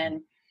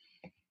attention.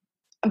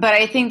 But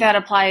I think that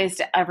applies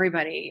to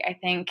everybody. I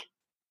think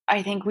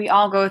we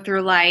all go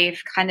through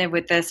life kind of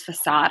with this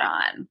facade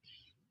on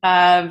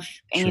of,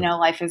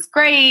 life is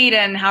great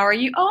and how are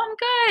you? Oh, I'm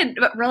good.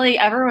 But really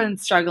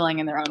everyone's struggling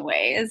in their own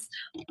ways.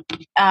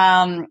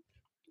 Of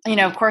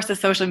course, the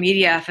social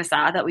media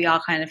facade that we all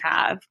kind of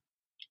have.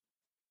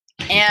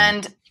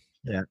 And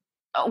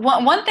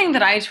one thing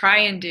that I try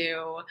and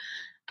do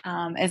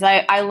is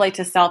I like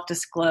to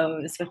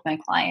self-disclose with my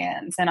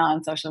clients and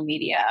on social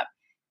media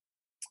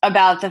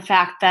about the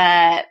fact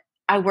that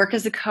I work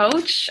as a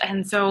coach.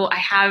 And so I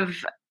have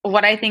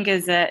what I think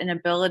is an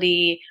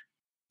ability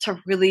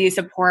to really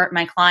support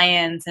my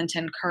clients and to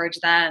encourage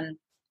them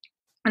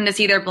and to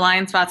see their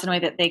blind spots in a way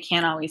that they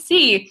can't always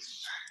see.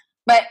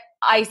 But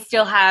I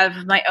still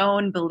have my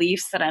own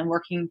beliefs that I'm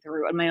working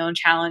through and my own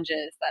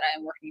challenges that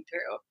I'm working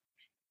through.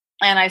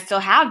 And I still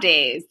have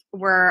days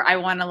where I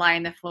want to lie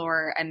on the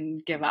floor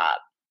and give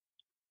up.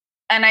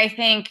 And I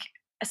think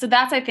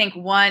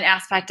one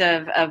aspect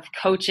of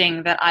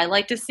coaching that I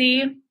like to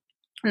see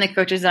and the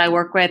coaches that I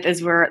work with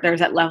is where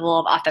there's that level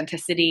of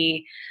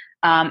authenticity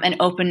and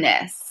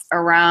openness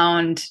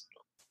around,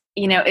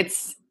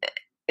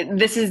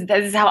 this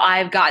is how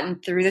I've gotten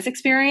through this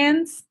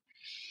experience.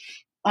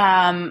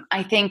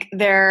 I think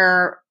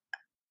there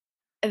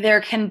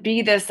can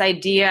be this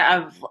idea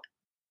of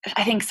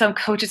I think some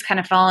coaches kind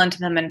of fall into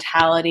the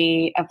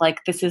mentality of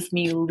like, this is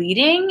me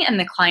leading and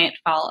the client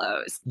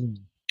follows,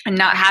 and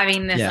not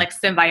having this like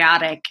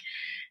symbiotic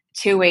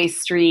two-way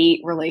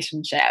street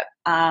relationship.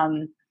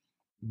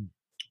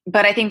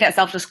 But I think that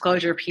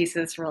self-disclosure piece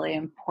is really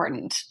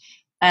important.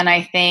 And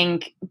I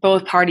think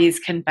both parties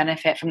can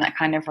benefit from that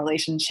kind of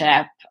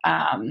relationship,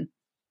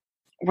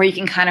 where you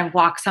can kind of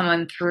walk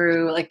someone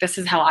through, like, this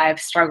is how I've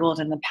struggled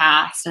in the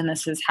past, and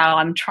this is how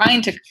I'm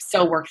trying to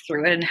still work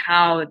through it, and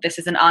how this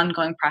is an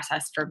ongoing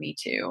process for me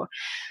too.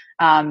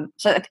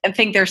 So I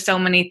think there's so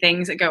many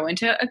things that go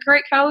into a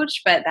great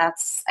coach, but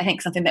that's, I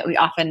think, something that we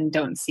often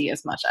don't see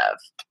as much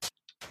of.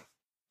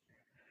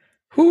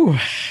 Whew.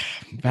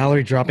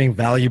 Valerie dropping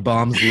value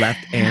bombs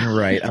left and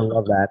right. I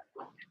love that.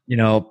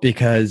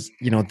 Because,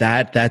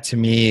 that to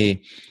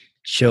me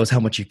shows how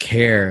much you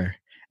care,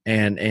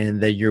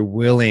 and that you're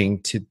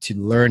willing to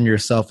learn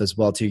yourself as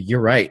well too. You're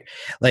right.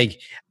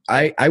 Like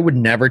I would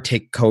never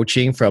take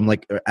coaching from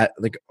like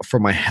for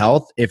my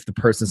health if the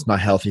person's not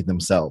healthy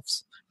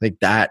themselves. Like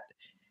that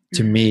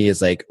to me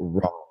is like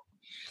wrong.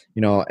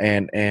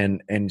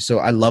 And so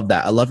I love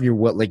that. I love your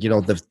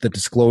the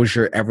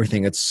disclosure,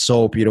 everything. It's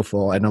so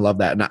beautiful, and I love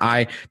that. And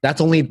that's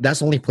the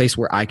only place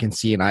where I can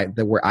see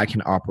where I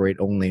can operate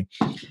only.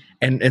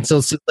 And so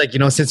like,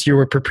 since you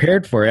were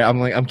prepared for it,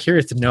 I'm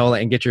curious to know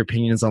and get your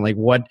opinions on like,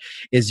 what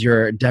is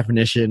your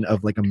definition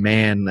of like a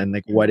man, and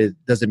like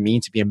does it mean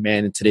to be a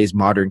man in today's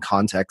modern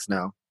context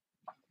now?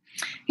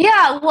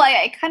 Yeah, well,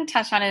 I kind of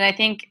touched on it. I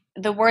think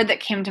the word that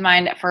came to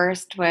mind at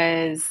first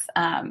was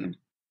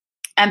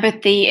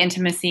empathy,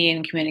 intimacy,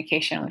 and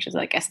communication, which is,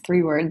 I guess,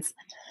 3 words.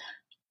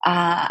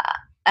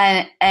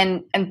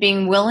 And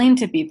being willing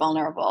to be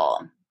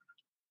vulnerable.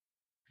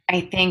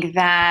 I think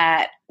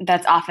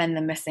that's often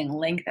the missing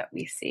link that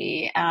we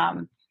see,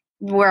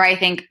 where I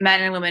think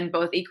men and women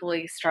both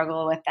equally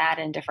struggle with that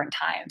in different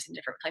times, in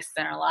different places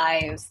in our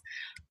lives.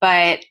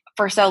 But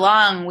for so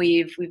long,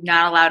 we've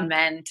not allowed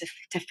men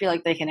to feel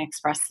like they can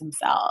express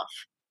themselves.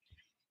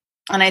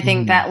 And I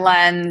think that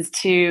lends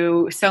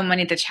to so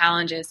many of the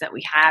challenges that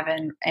we have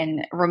in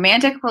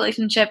romantic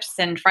relationships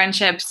and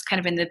friendships, kind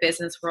of in the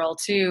business world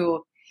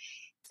too.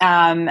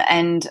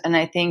 And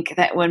I think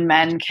that when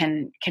men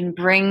can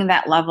bring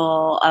that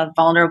level of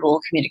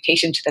vulnerable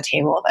communication to the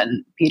table,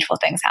 then beautiful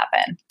things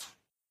happen.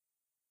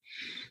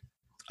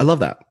 I love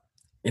that.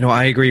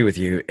 I agree with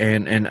you.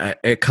 And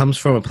it comes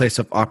from a place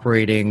of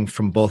operating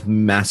from both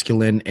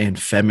masculine and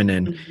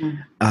feminine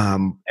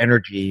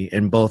energy,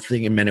 and both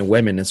in men and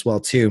women as well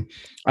too.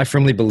 I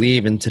firmly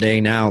believe in today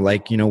now,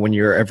 like, when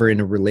you're ever in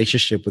a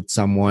relationship with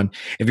someone,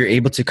 if you're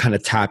able to kind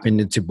of tap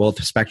into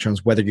both spectrums,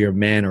 whether you're a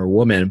man or a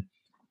woman,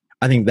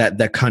 I think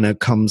that kind of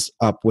comes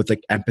up with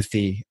like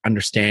empathy,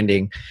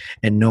 understanding,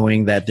 and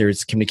knowing that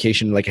there's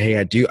communication. Like, hey,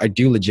 I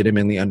do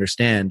legitimately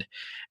understand,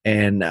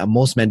 and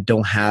most men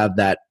don't have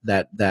that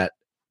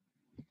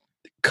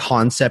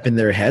concept in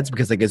their heads,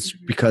 because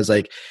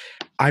like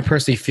I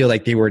personally feel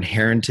like they were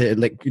inherited,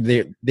 like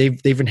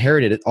they've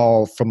inherited it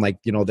all from like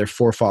their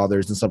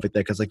forefathers and stuff like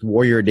that. Because like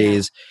warrior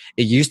days,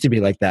 it used to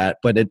be like that,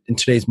 but in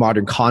today's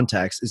modern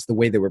context, is the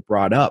way they were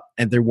brought up,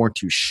 and they weren't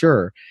too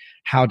sure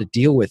how to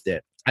deal with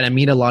it. And I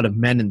meet a lot of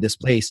men in this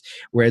place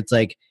where it's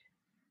like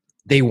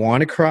they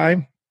want to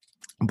cry,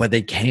 but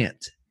they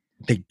can't.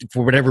 They,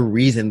 for whatever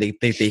reason, they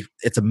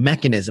it's a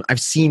mechanism. I've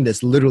seen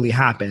this literally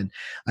happen.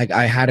 Like,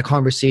 I had a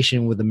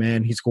conversation with a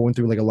man. He's going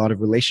through like a lot of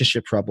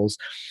relationship troubles,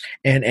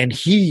 and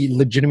he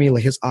legitimately,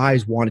 like, his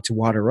eyes wanted to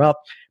water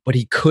up, but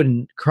he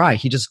couldn't cry.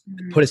 He just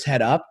put his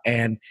head up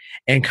and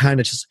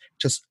kind of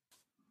just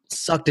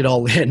sucked it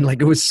all in.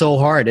 Like, it was so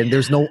hard, and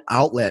there's no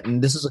outlet.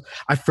 And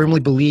I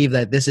firmly believe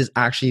that this is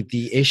actually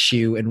the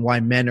issue, and why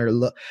men are a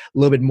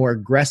little bit more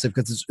aggressive,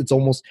 because it's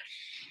almost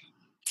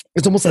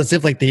as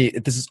if like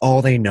this is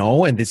all they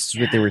know, and this is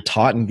what they were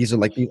taught, and these are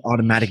like the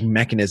automatic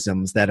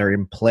mechanisms that are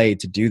in play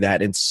to do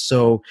that. And it's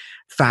so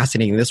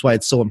fascinating. That's why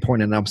it's so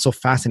important, and I'm so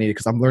fascinated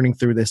because I'm learning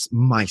through this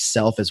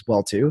myself as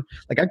well too.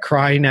 Like, I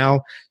cry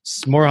now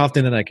more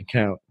often than I can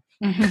count.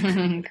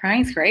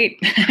 Crying's great.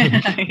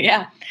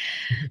 Yeah.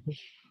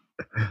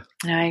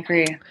 I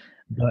agree.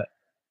 But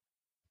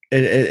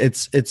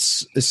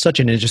it's such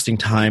an interesting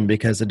time,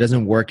 because it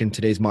doesn't work in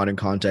today's modern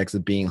context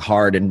of being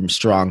hard and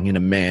strong in a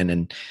man,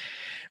 and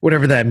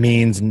whatever that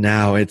means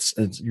now. It's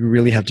you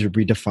really have to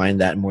redefine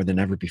that more than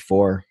ever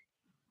before.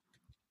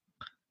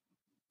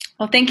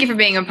 Well, thank you for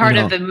being a part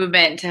of the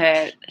movement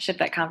to shift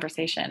that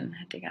conversation.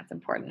 I think that's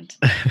important.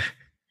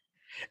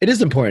 It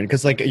is important,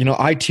 because like,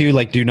 I too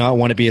like do not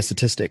want to be a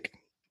statistic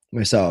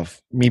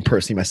myself. Me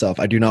personally, myself,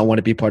 I do not want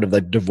to be part of the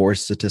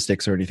divorce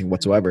statistics or anything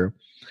whatsoever.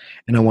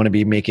 And I want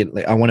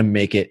to I want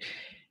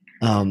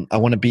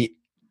to be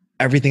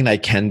everything that I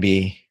can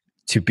be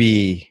to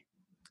be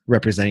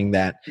representing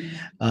that.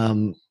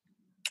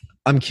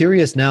 I'm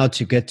curious now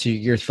to get to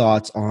your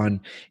thoughts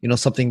on,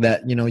 something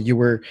that, you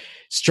were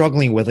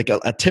struggling with, like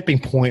a tipping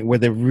point where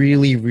they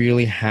really,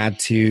 really had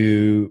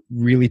to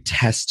really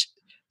test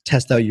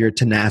out your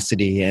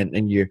tenacity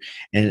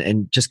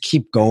and just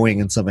keep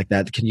going and stuff like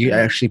that. Can you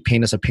actually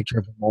paint us a picture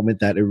of a moment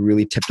that it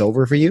really tipped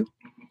over for you?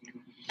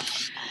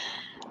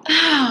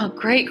 Oh,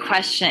 great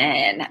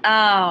question.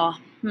 Oh,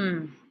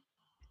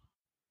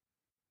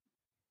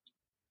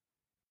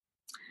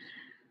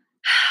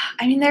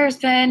 I mean, there's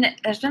been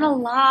a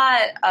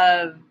lot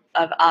of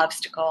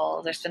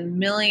obstacles. There's been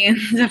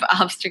millions of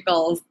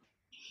obstacles.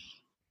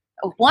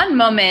 One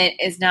moment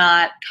is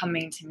not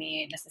coming to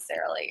me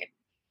necessarily.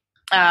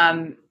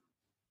 Um,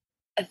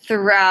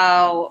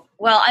 Throughout,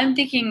 well, I'm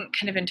thinking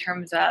kind of in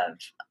terms of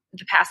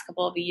the past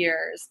couple of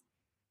years.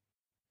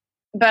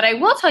 But I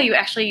will tell you,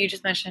 actually, you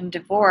just mentioned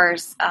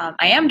divorce. I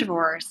am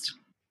divorced.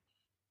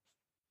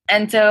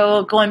 And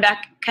so going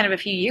back kind of a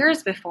few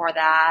years before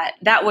that,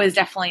 that was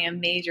definitely a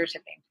major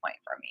tipping point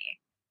for me.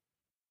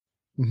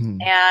 Hmm.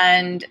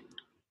 And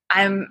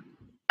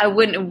I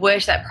wouldn't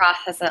wish that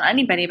process on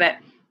anybody, but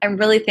I'm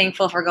really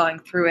thankful for going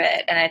through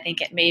it. And I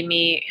think it made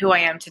me who I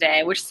am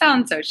today, which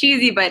sounds so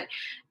cheesy, but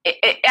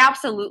it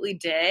absolutely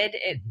did.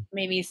 It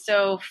made me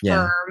so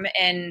Yeah, firm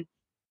in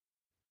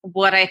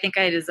what I think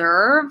I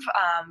deserve,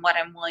 what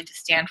I'm willing to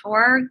stand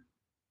for,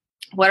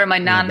 what are my I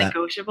love that.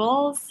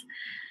 non-negotiables.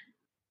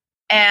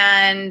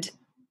 And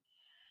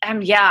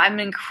yeah,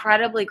 I'm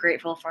incredibly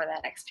grateful for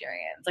that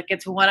experience. Like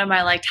it's one of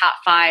my like top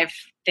 5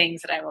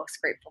 things that I'm most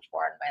grateful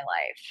for in my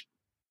life.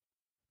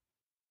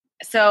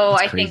 So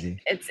That's I think crazy.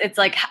 it's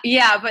like,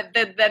 yeah, but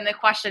then the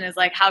question is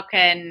like, how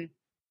can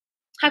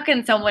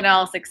someone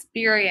else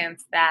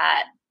experience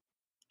that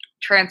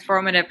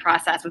transformative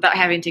process without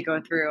having to go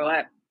through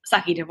a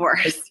sucky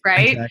divorce,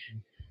 right? Exactly.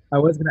 I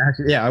was gonna ask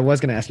you. Yeah, I was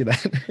gonna ask you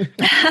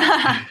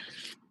that.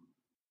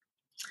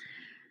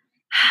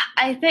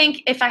 I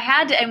think if I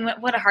had to, and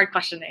what a hard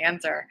question to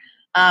answer.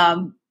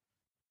 Um,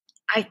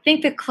 I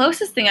think the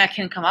closest thing I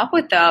can come up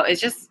with though is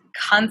just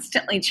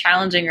constantly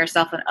challenging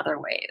yourself in other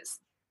ways.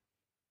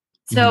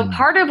 So Hmm.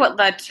 part of what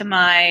led to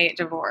my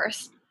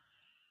divorce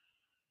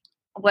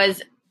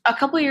was a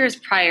couple years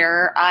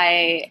prior,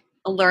 I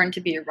learned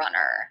to be a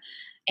runner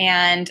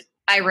and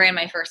I ran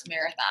my first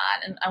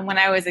marathon. And when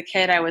I was a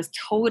kid, I was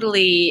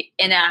totally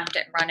inept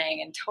at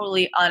running and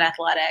totally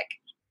unathletic.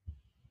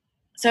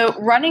 So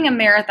running a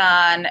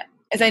marathon,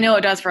 as I know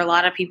it does for a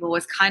lot of people,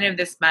 was kind of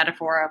this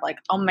metaphor of like,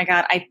 oh my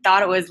God, I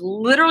thought it was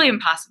literally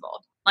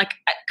impossible, like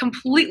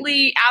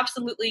completely,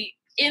 absolutely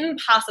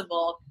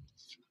impossible,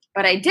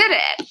 but I did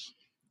it.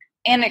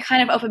 And it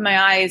kind of opened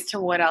my eyes to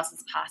what else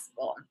is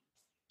possible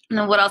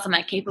and what else am I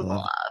I capable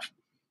love it. of.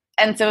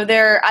 And so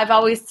I've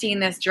always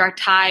seen this direct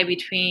tie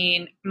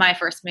between my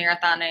first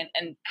marathon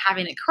and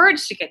having the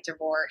courage to get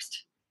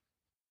divorced.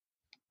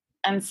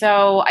 And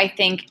so I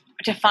think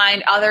to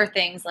find other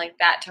things like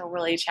that to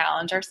really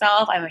challenge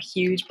ourselves, I'm a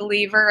huge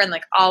believer in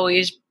like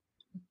always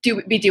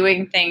be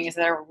doing things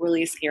that are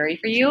really scary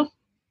for you,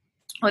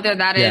 whether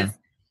that is Yeah.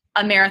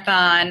 a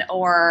marathon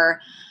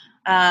or,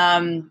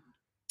 um,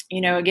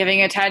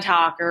 giving a TED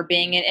talk or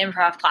being in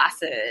improv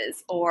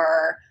classes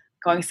or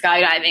going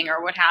skydiving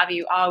or what have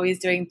you, always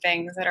doing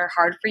things that are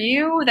hard for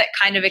you, that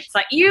kind of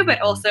excite you, but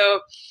Mhm.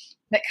 also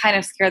that kind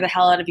of scare the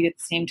hell out of you at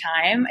the same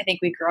time. I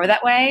think we grow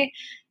that way.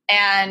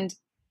 And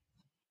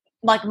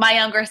like my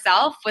younger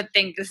self would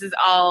think this is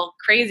all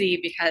crazy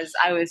because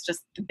I was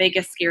just the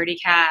biggest scaredy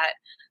cat,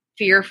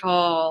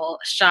 fearful,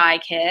 shy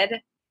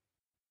kid.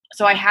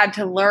 So I had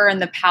to learn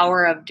the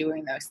power of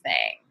doing those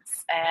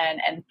things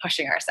and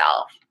pushing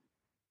ourselves.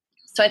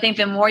 So I think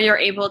the more you're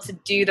able to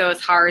do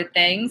those hard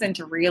things and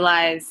to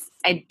realize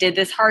I did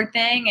this hard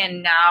thing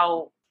and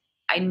now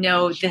I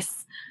know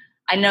this,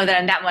 I know that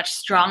I'm that much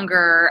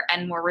stronger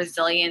and more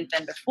resilient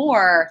than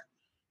before.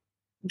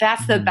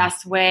 That's the Mhm.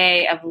 best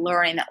way of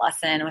learning that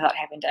lesson without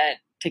having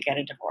to get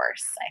a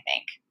divorce, I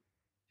think.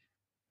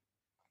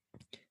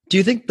 Do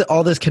you think that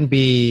all this can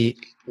be,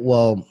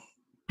 well,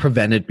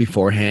 prevented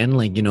beforehand,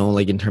 like,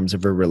 like in terms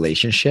of a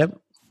relationship,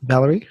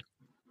 Valerie?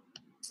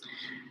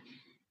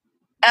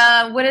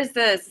 What is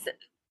this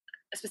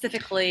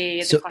specifically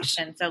the So,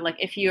 question? So, like,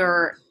 if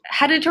you're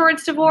headed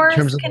towards in divorce,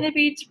 terms of, can it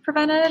be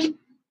prevented?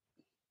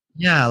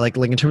 yeah, like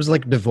in terms of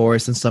like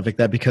divorce and stuff like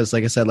that, because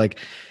like I said, like,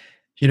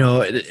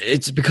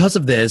 it's because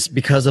of this,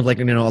 because of like,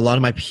 a lot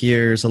of my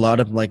peers, a lot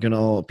of like,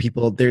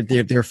 people,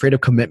 they're afraid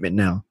of commitment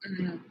now.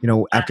 Mm-hmm.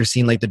 Yeah. After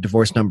seeing like the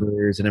divorce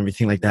numbers and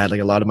everything like that,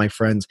 like a lot of my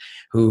friends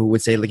who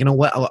would say like,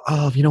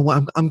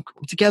 I'm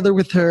together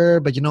with her,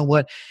 but you know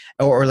what,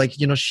 or like,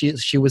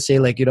 she would say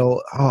like,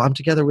 oh, I'm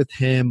together with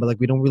him, but like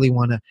we don't really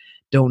want to,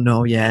 don't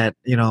know yet,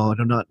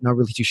 I'm not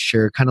really too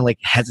sure, kind of like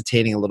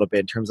hesitating a little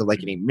bit in terms of like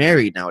getting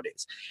married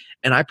nowadays.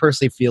 And I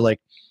personally feel like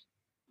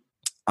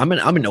I'm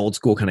an old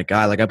school kind of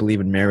guy. Like I believe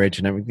in marriage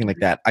and everything like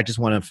that. I just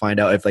want to find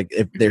out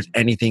if there's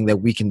anything that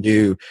we can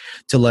do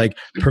to like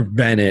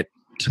prevent it,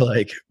 to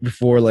like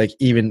before like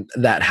even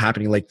that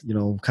happening, like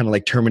kind of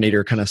like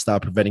Terminator kind of style,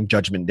 preventing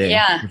Judgment Day,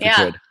 Yeah. if we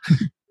Yeah. could.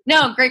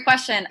 No, great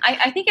question.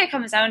 I think it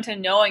comes down to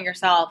knowing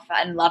yourself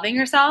and loving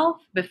yourself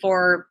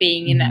before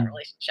being in that Mhm.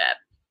 relationship.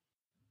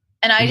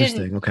 And I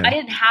didn't Interesting. I Okay.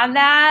 didn't have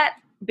that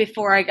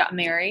before I got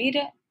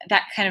married.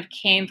 That kind of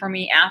came for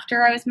me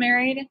after I was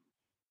married.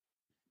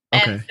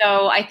 And Okay.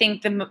 so I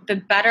think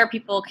the better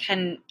people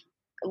can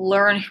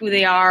learn who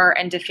they are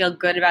and to feel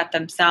good about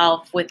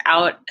themselves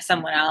without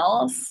someone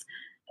else,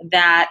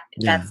 Yeah.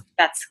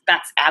 that's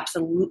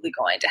absolutely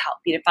going to help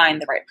you to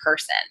find the right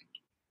person.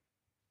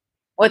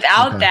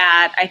 Without Okay.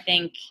 that, I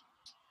think,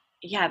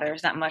 yeah,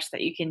 there's not much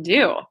that you can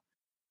do.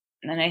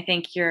 And I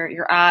think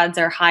your odds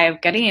are high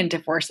of getting a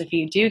divorce if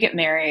you do get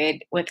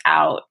married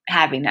without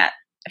having that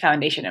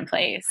foundation in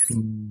place.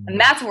 And Mm.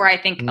 that's where I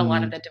think a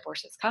lot of Mm. the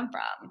divorces come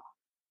from.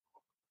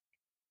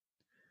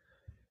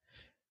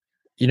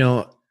 You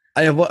know,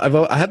 I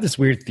have this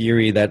weird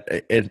theory that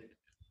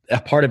a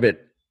part of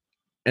it,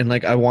 and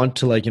like I want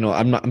to, like,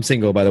 I'm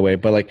single, by the way,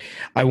 but like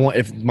I want,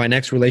 if my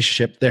next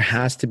relationship, there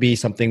has to be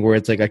something where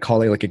it's like, I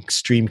call it like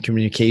extreme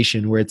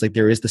communication, where it's like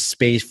there is the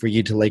space for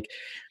you to like,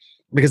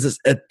 because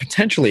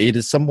potentially it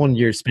is someone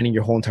you're spending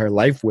your whole entire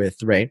life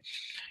with, right?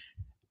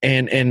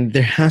 And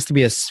there has to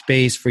be a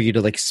space for you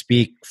to like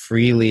speak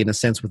freely in a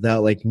sense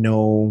without like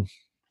no,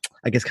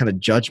 I guess, kind of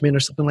judgment or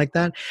something like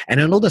that.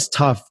 And I know that's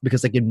tough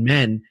because like in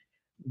men,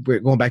 we're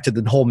going back to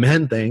the whole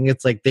men thing.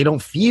 It's like they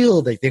don't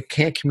feel like they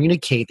can't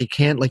communicate. They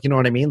can't, like, you know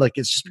what I mean? Like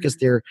it's just because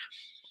they're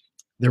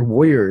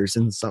warriors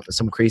and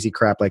some crazy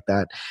crap like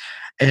that.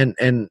 And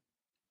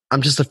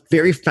I'm just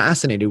very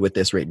fascinated with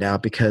this right now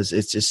because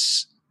it's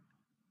just,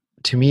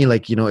 to me,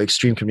 like,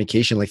 extreme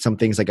communication, like some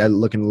things, like I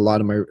look in a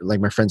lot of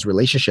my friends'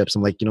 relationships,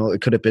 I'm like,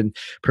 it could have been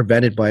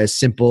prevented by a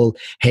simple,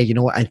 hey, you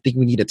know what, I think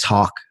we need to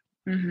talk.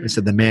 Mm-hmm.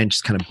 Instead of the man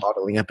just kind of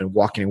bottling up and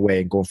walking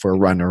away and going for a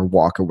run or a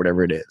walk or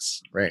whatever it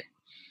is, right?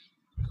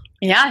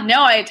 Yeah,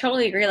 no, I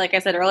totally agree. Like I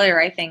said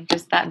earlier, I think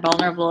just that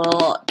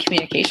vulnerable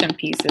communication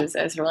piece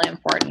is really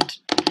important.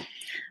 I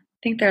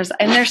think there's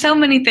so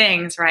many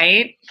things,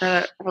 right?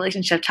 The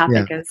relationship Yeah,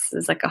 topic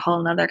is like a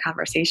whole nother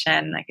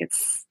conversation. Like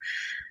it's,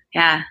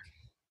 yeah,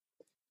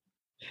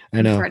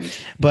 I know. important.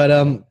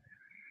 But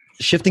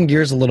shifting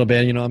gears a little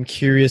bit, I'm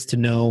curious to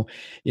know,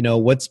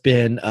 what's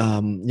been,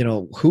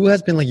 who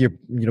has been like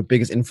your,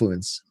 biggest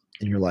influence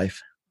in your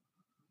life?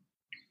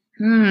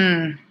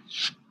 Hmm.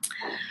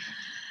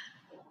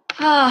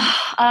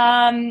 Oh,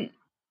 I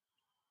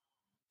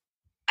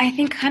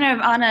think kind of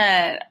on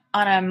a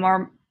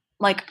more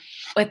like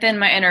within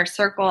my inner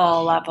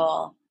circle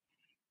level,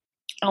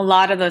 a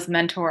lot of those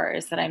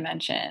mentors that I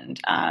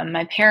mentioned,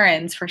 my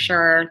parents for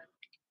sure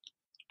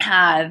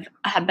have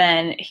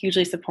been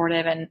hugely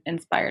supportive and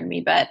inspired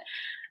me. But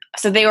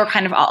so they were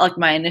kind of all, like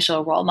my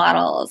initial role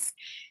models.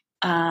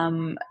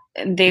 Um,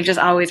 they've just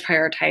always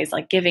prioritized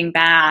like giving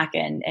back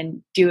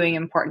and doing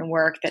important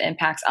work that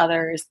impacts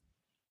others.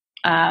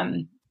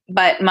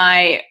 But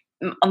my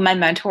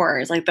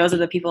mentors, like those are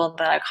the people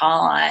that I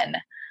call on.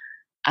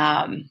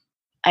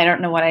 I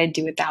don't know what I'd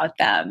do without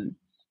them.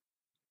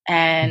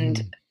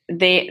 And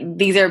Mhm.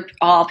 these are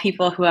all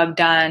people who have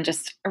done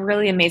just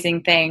really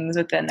amazing things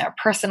within their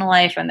personal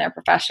life and their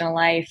professional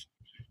life,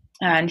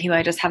 and who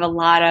I just have a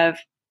lot of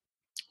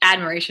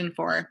admiration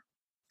for.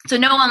 So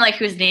no one like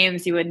whose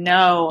names you would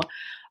know,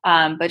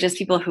 but just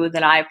people who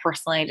that I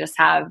personally just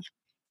have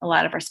a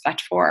lot of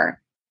respect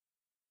for.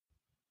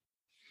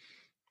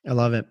 I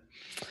love it.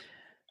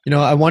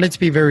 I wanted to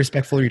be very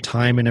respectful of your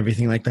time and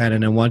everything like that.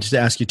 And I wanted to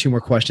ask you two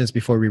more questions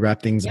before we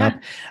wrap things Yeah.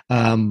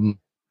 up.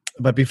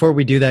 But before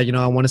we do that,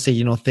 I want to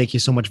say, thank you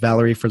so much,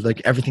 Valerie, for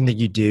like everything that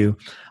you do.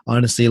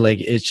 Honestly,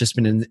 like it's just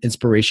been an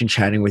inspiration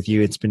chatting with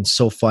you. It's been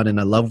so fun, and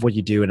I love what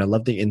you do, and I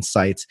love the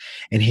insights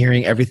and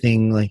hearing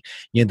everything, like,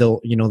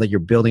 that you're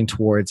building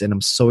towards. And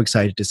I'm so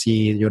excited to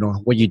see,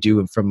 what you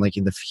do from like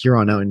in the here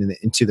on out and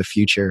into the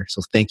future.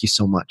 So thank you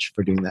so much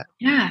for doing that.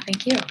 Yeah,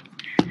 thank you.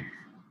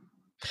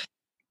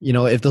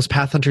 If those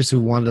path hunters who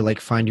wanted to like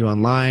find you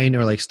online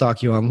or like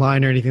stalk you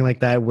online or anything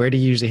like that, where do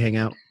you usually hang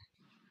out?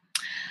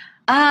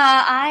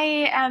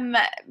 I am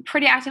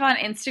pretty active on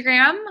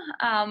Instagram.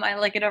 I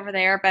like it over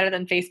there better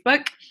than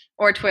Facebook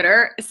or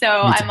Twitter.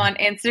 So Me I'm too. on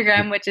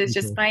Instagram, which is Me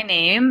just too. my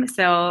name.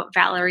 So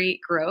Valerie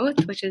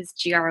Groth, which is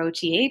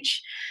Groth.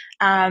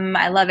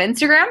 I love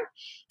Instagram.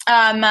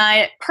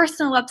 My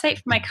personal website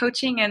for my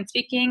coaching and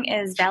speaking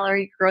is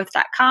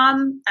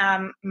valeriegroth.com.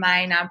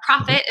 My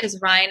nonprofit is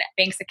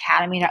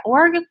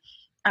ryanbanksacademy.org.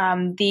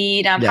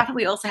 The Yeah. nonprofit,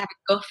 we also have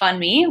a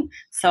GoFundMe.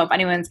 So if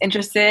anyone's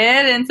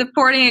interested in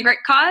supporting a great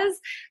cause,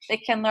 they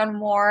can learn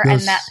more, and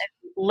that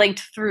Those is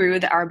linked through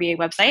the RBA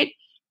website.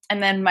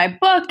 And then my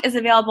book is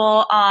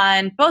available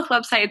on both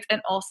websites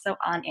and also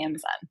on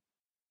Amazon.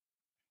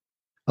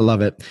 I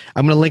love it.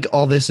 I'm going to link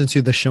all this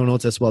into the show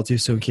notes as well too,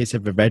 so in case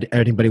if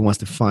anybody wants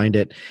to find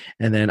it.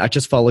 And then I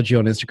just followed you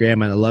on Instagram,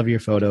 and I love your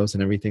photos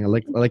and everything. I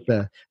like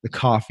the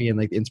coffee and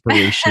like the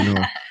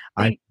inspirational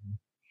I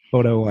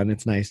photo one.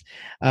 It's nice.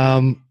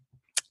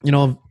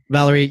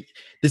 Valerie,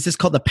 this is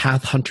called the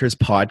Path Hunters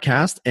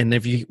podcast. And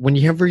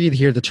whenever you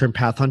hear the term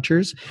Path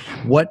Hunters,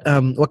 what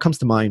comes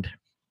to mind?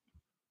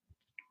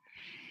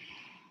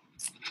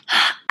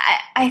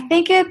 I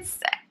think it's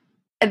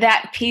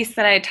that piece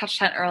that I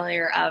touched on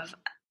earlier of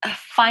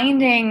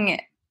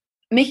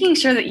making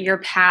sure that your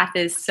path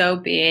is so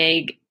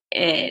big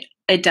it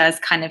does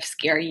kind of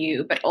scare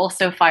you, but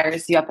also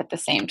fires you up at the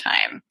same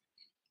time.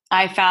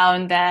 I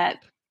found that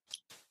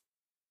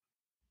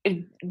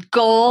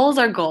goals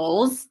are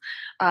goals,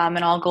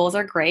 and all goals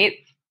are great.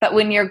 But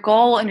when your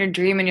goal and your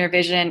dream and your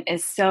vision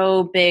is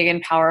so big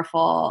and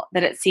powerful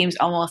that it seems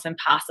almost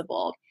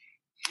impossible,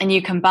 and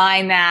you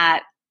combine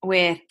that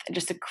with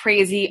just a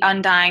crazy,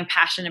 undying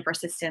passion and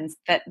persistence,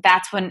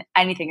 that's when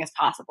anything is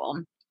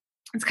possible.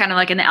 It's kind of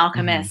like an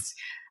alchemist,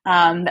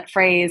 that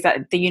phrase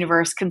that the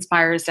universe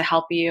conspires to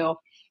help you.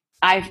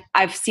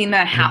 I've seen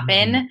that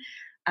happen.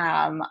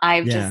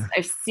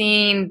 I've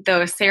seen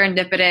those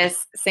serendipitous,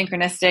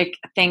 synchronistic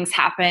things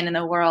happen in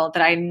the world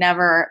that I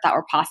never thought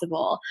were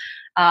possible.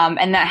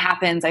 And that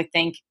happens, I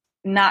think,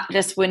 not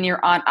just when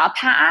you're on a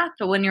path,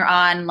 but when you're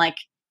on like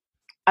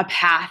a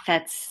path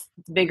that's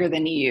bigger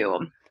than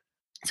you.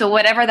 So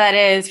whatever that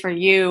is for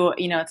you,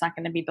 it's not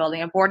going to be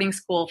building a boarding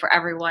school for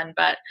everyone,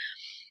 but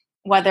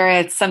whether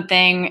it's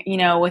something,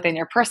 within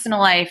your personal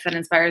life that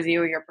inspires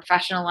you, or your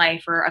professional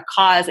life, or a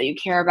cause that you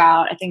care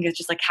about, I think it's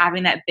just like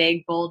having that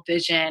big, bold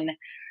vision.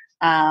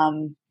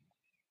 And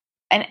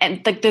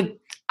like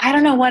I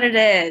don't know what it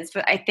is,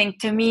 but I think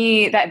to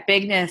me that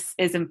bigness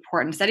is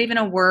important. Is that even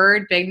a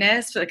word,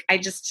 bigness? Like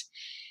that's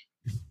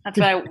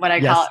what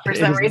I call it for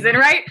some reason,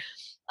 right?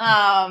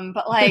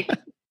 But like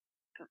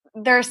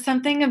there's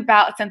something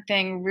about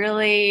something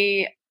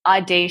really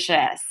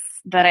audacious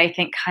that I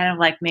think kind of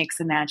like makes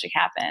the magic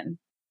happen.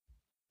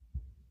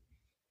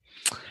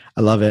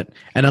 I love it.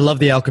 And I love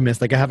The Alchemist.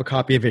 Like I have a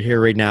copy of it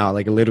here right now.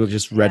 Like I literally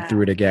just read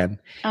through it again.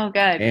 Oh, good.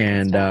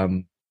 And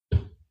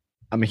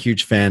I'm a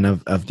huge fan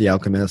of The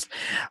Alchemist.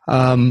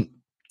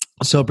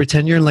 So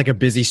pretend you're in like a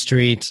busy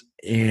street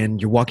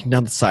and you're walking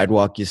down the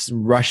sidewalk, you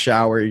rush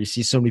hour, you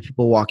see so many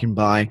people walking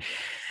by.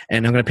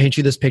 And I'm going to paint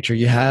you this picture.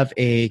 You have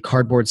a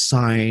cardboard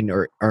sign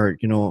or that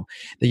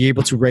you're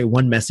able to write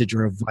one message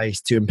or advice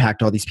to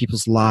impact all these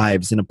people's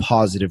lives in a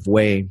positive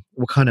way.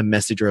 What kind of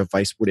message or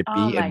advice would it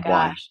be and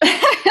why?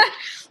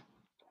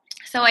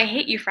 So I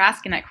hate you for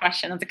asking that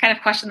question. It's the kind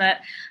of question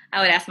that I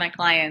would ask my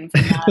clients,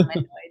 and I'm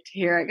annoyed to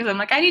hear it because I'm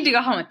like, I need to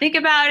go home and think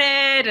about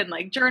it and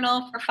like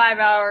journal for 5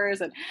 hours.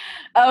 And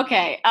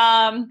okay.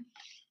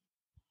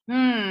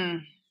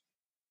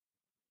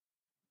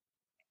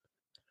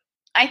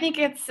 I think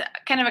it's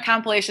kind of a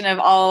compilation of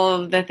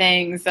all of the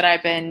things that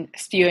I've been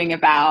spewing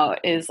about,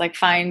 is like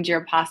find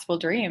your possible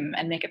dream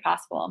and make it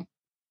possible.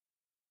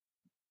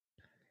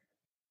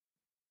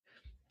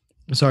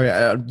 Sorry,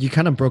 you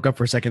kind of broke up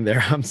for a second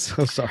there. I'm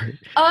so sorry.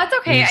 Oh, that's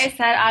okay. I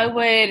said I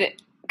would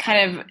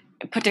kind of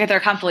put together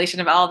a compilation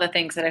of all the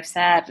things that I've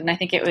said, and I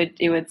think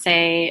it would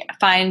say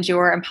find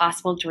your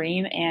impossible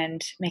dream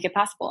and make it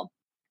possible.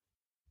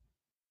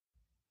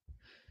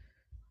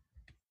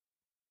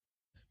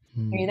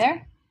 Are you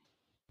there?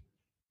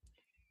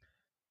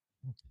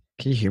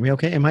 Can you hear me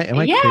okay? Am I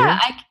clear,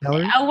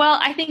 Valerie? Well,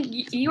 I think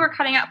you were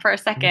cutting out for a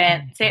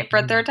second. Say it for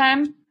a third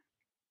time.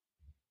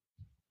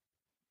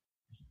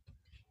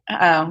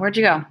 Uh-oh, where'd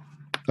you go?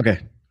 Okay.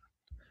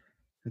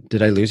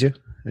 Did I lose you?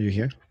 Are you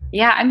here?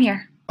 Yeah, I'm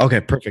here. Okay,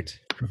 perfect.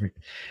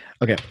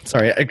 Okay,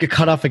 sorry, I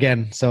cut off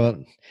again.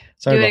 So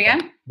sorry. Do it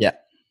again? Yeah.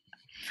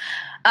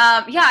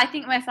 Yeah, I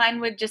think my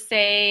sign would just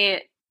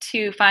say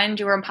to find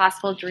your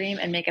impossible dream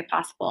and make it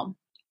possible.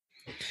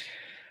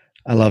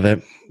 I love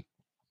it.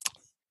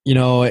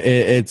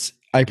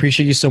 I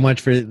appreciate you so much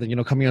for,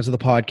 coming onto the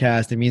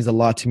podcast. It means a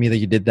lot to me that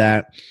you did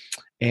that.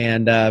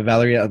 And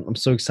Valerie, I'm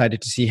so excited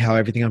to see how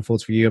everything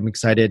unfolds for you. I'm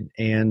excited.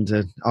 And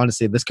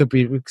honestly, this could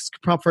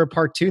prompt for a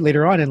part 2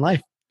 later on in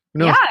life.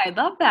 Yeah, I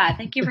love that.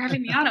 Thank you for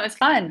having me on. It was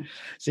fun.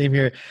 Same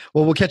here.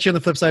 Well, we'll catch you on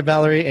the flip side,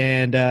 Valerie,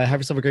 and have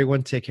yourself a great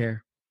one. Take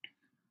care.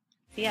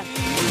 See ya.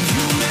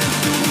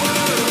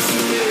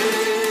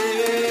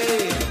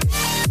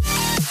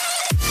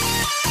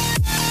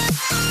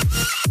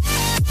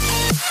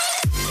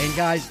 And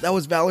guys, that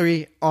was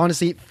Valerie.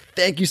 Honestly,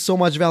 thank you so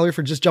much, Valerie,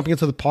 for just jumping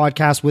into the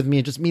podcast with me.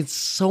 It just means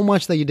so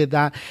much that you did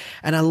that.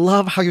 And I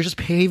love how you're just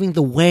paving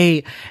the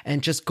way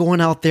and just going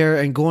out there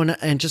and going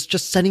and just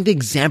setting the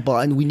example.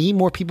 And we need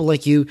more people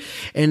like you.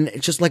 And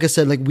just like I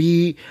said, like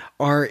we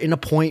are in a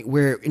point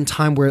in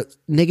time where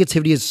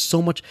negativity is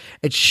so much,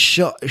 it's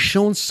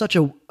shown such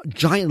a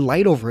giant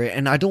light over it.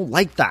 And I don't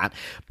like that.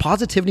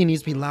 Positivity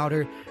needs to be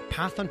louder.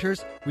 Path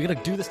Hunters, we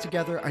gotta do this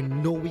together. I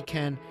know we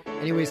can.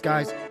 Anyways,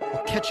 guys,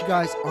 I'll catch you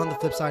guys on the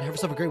flip side. Have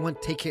yourself a great one.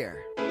 Take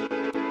care.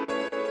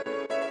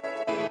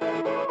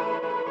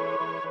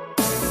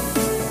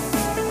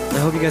 I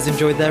hope you guys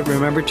enjoyed that.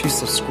 Remember to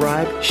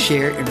subscribe,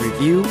 share, and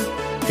review.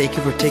 Thank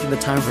you for taking the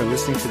time for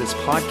listening to this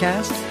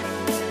podcast.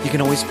 You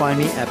can always find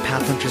me at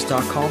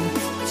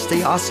pathhunters.com.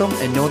 Stay awesome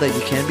and know that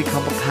you can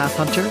become a Path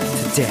Hunter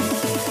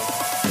today.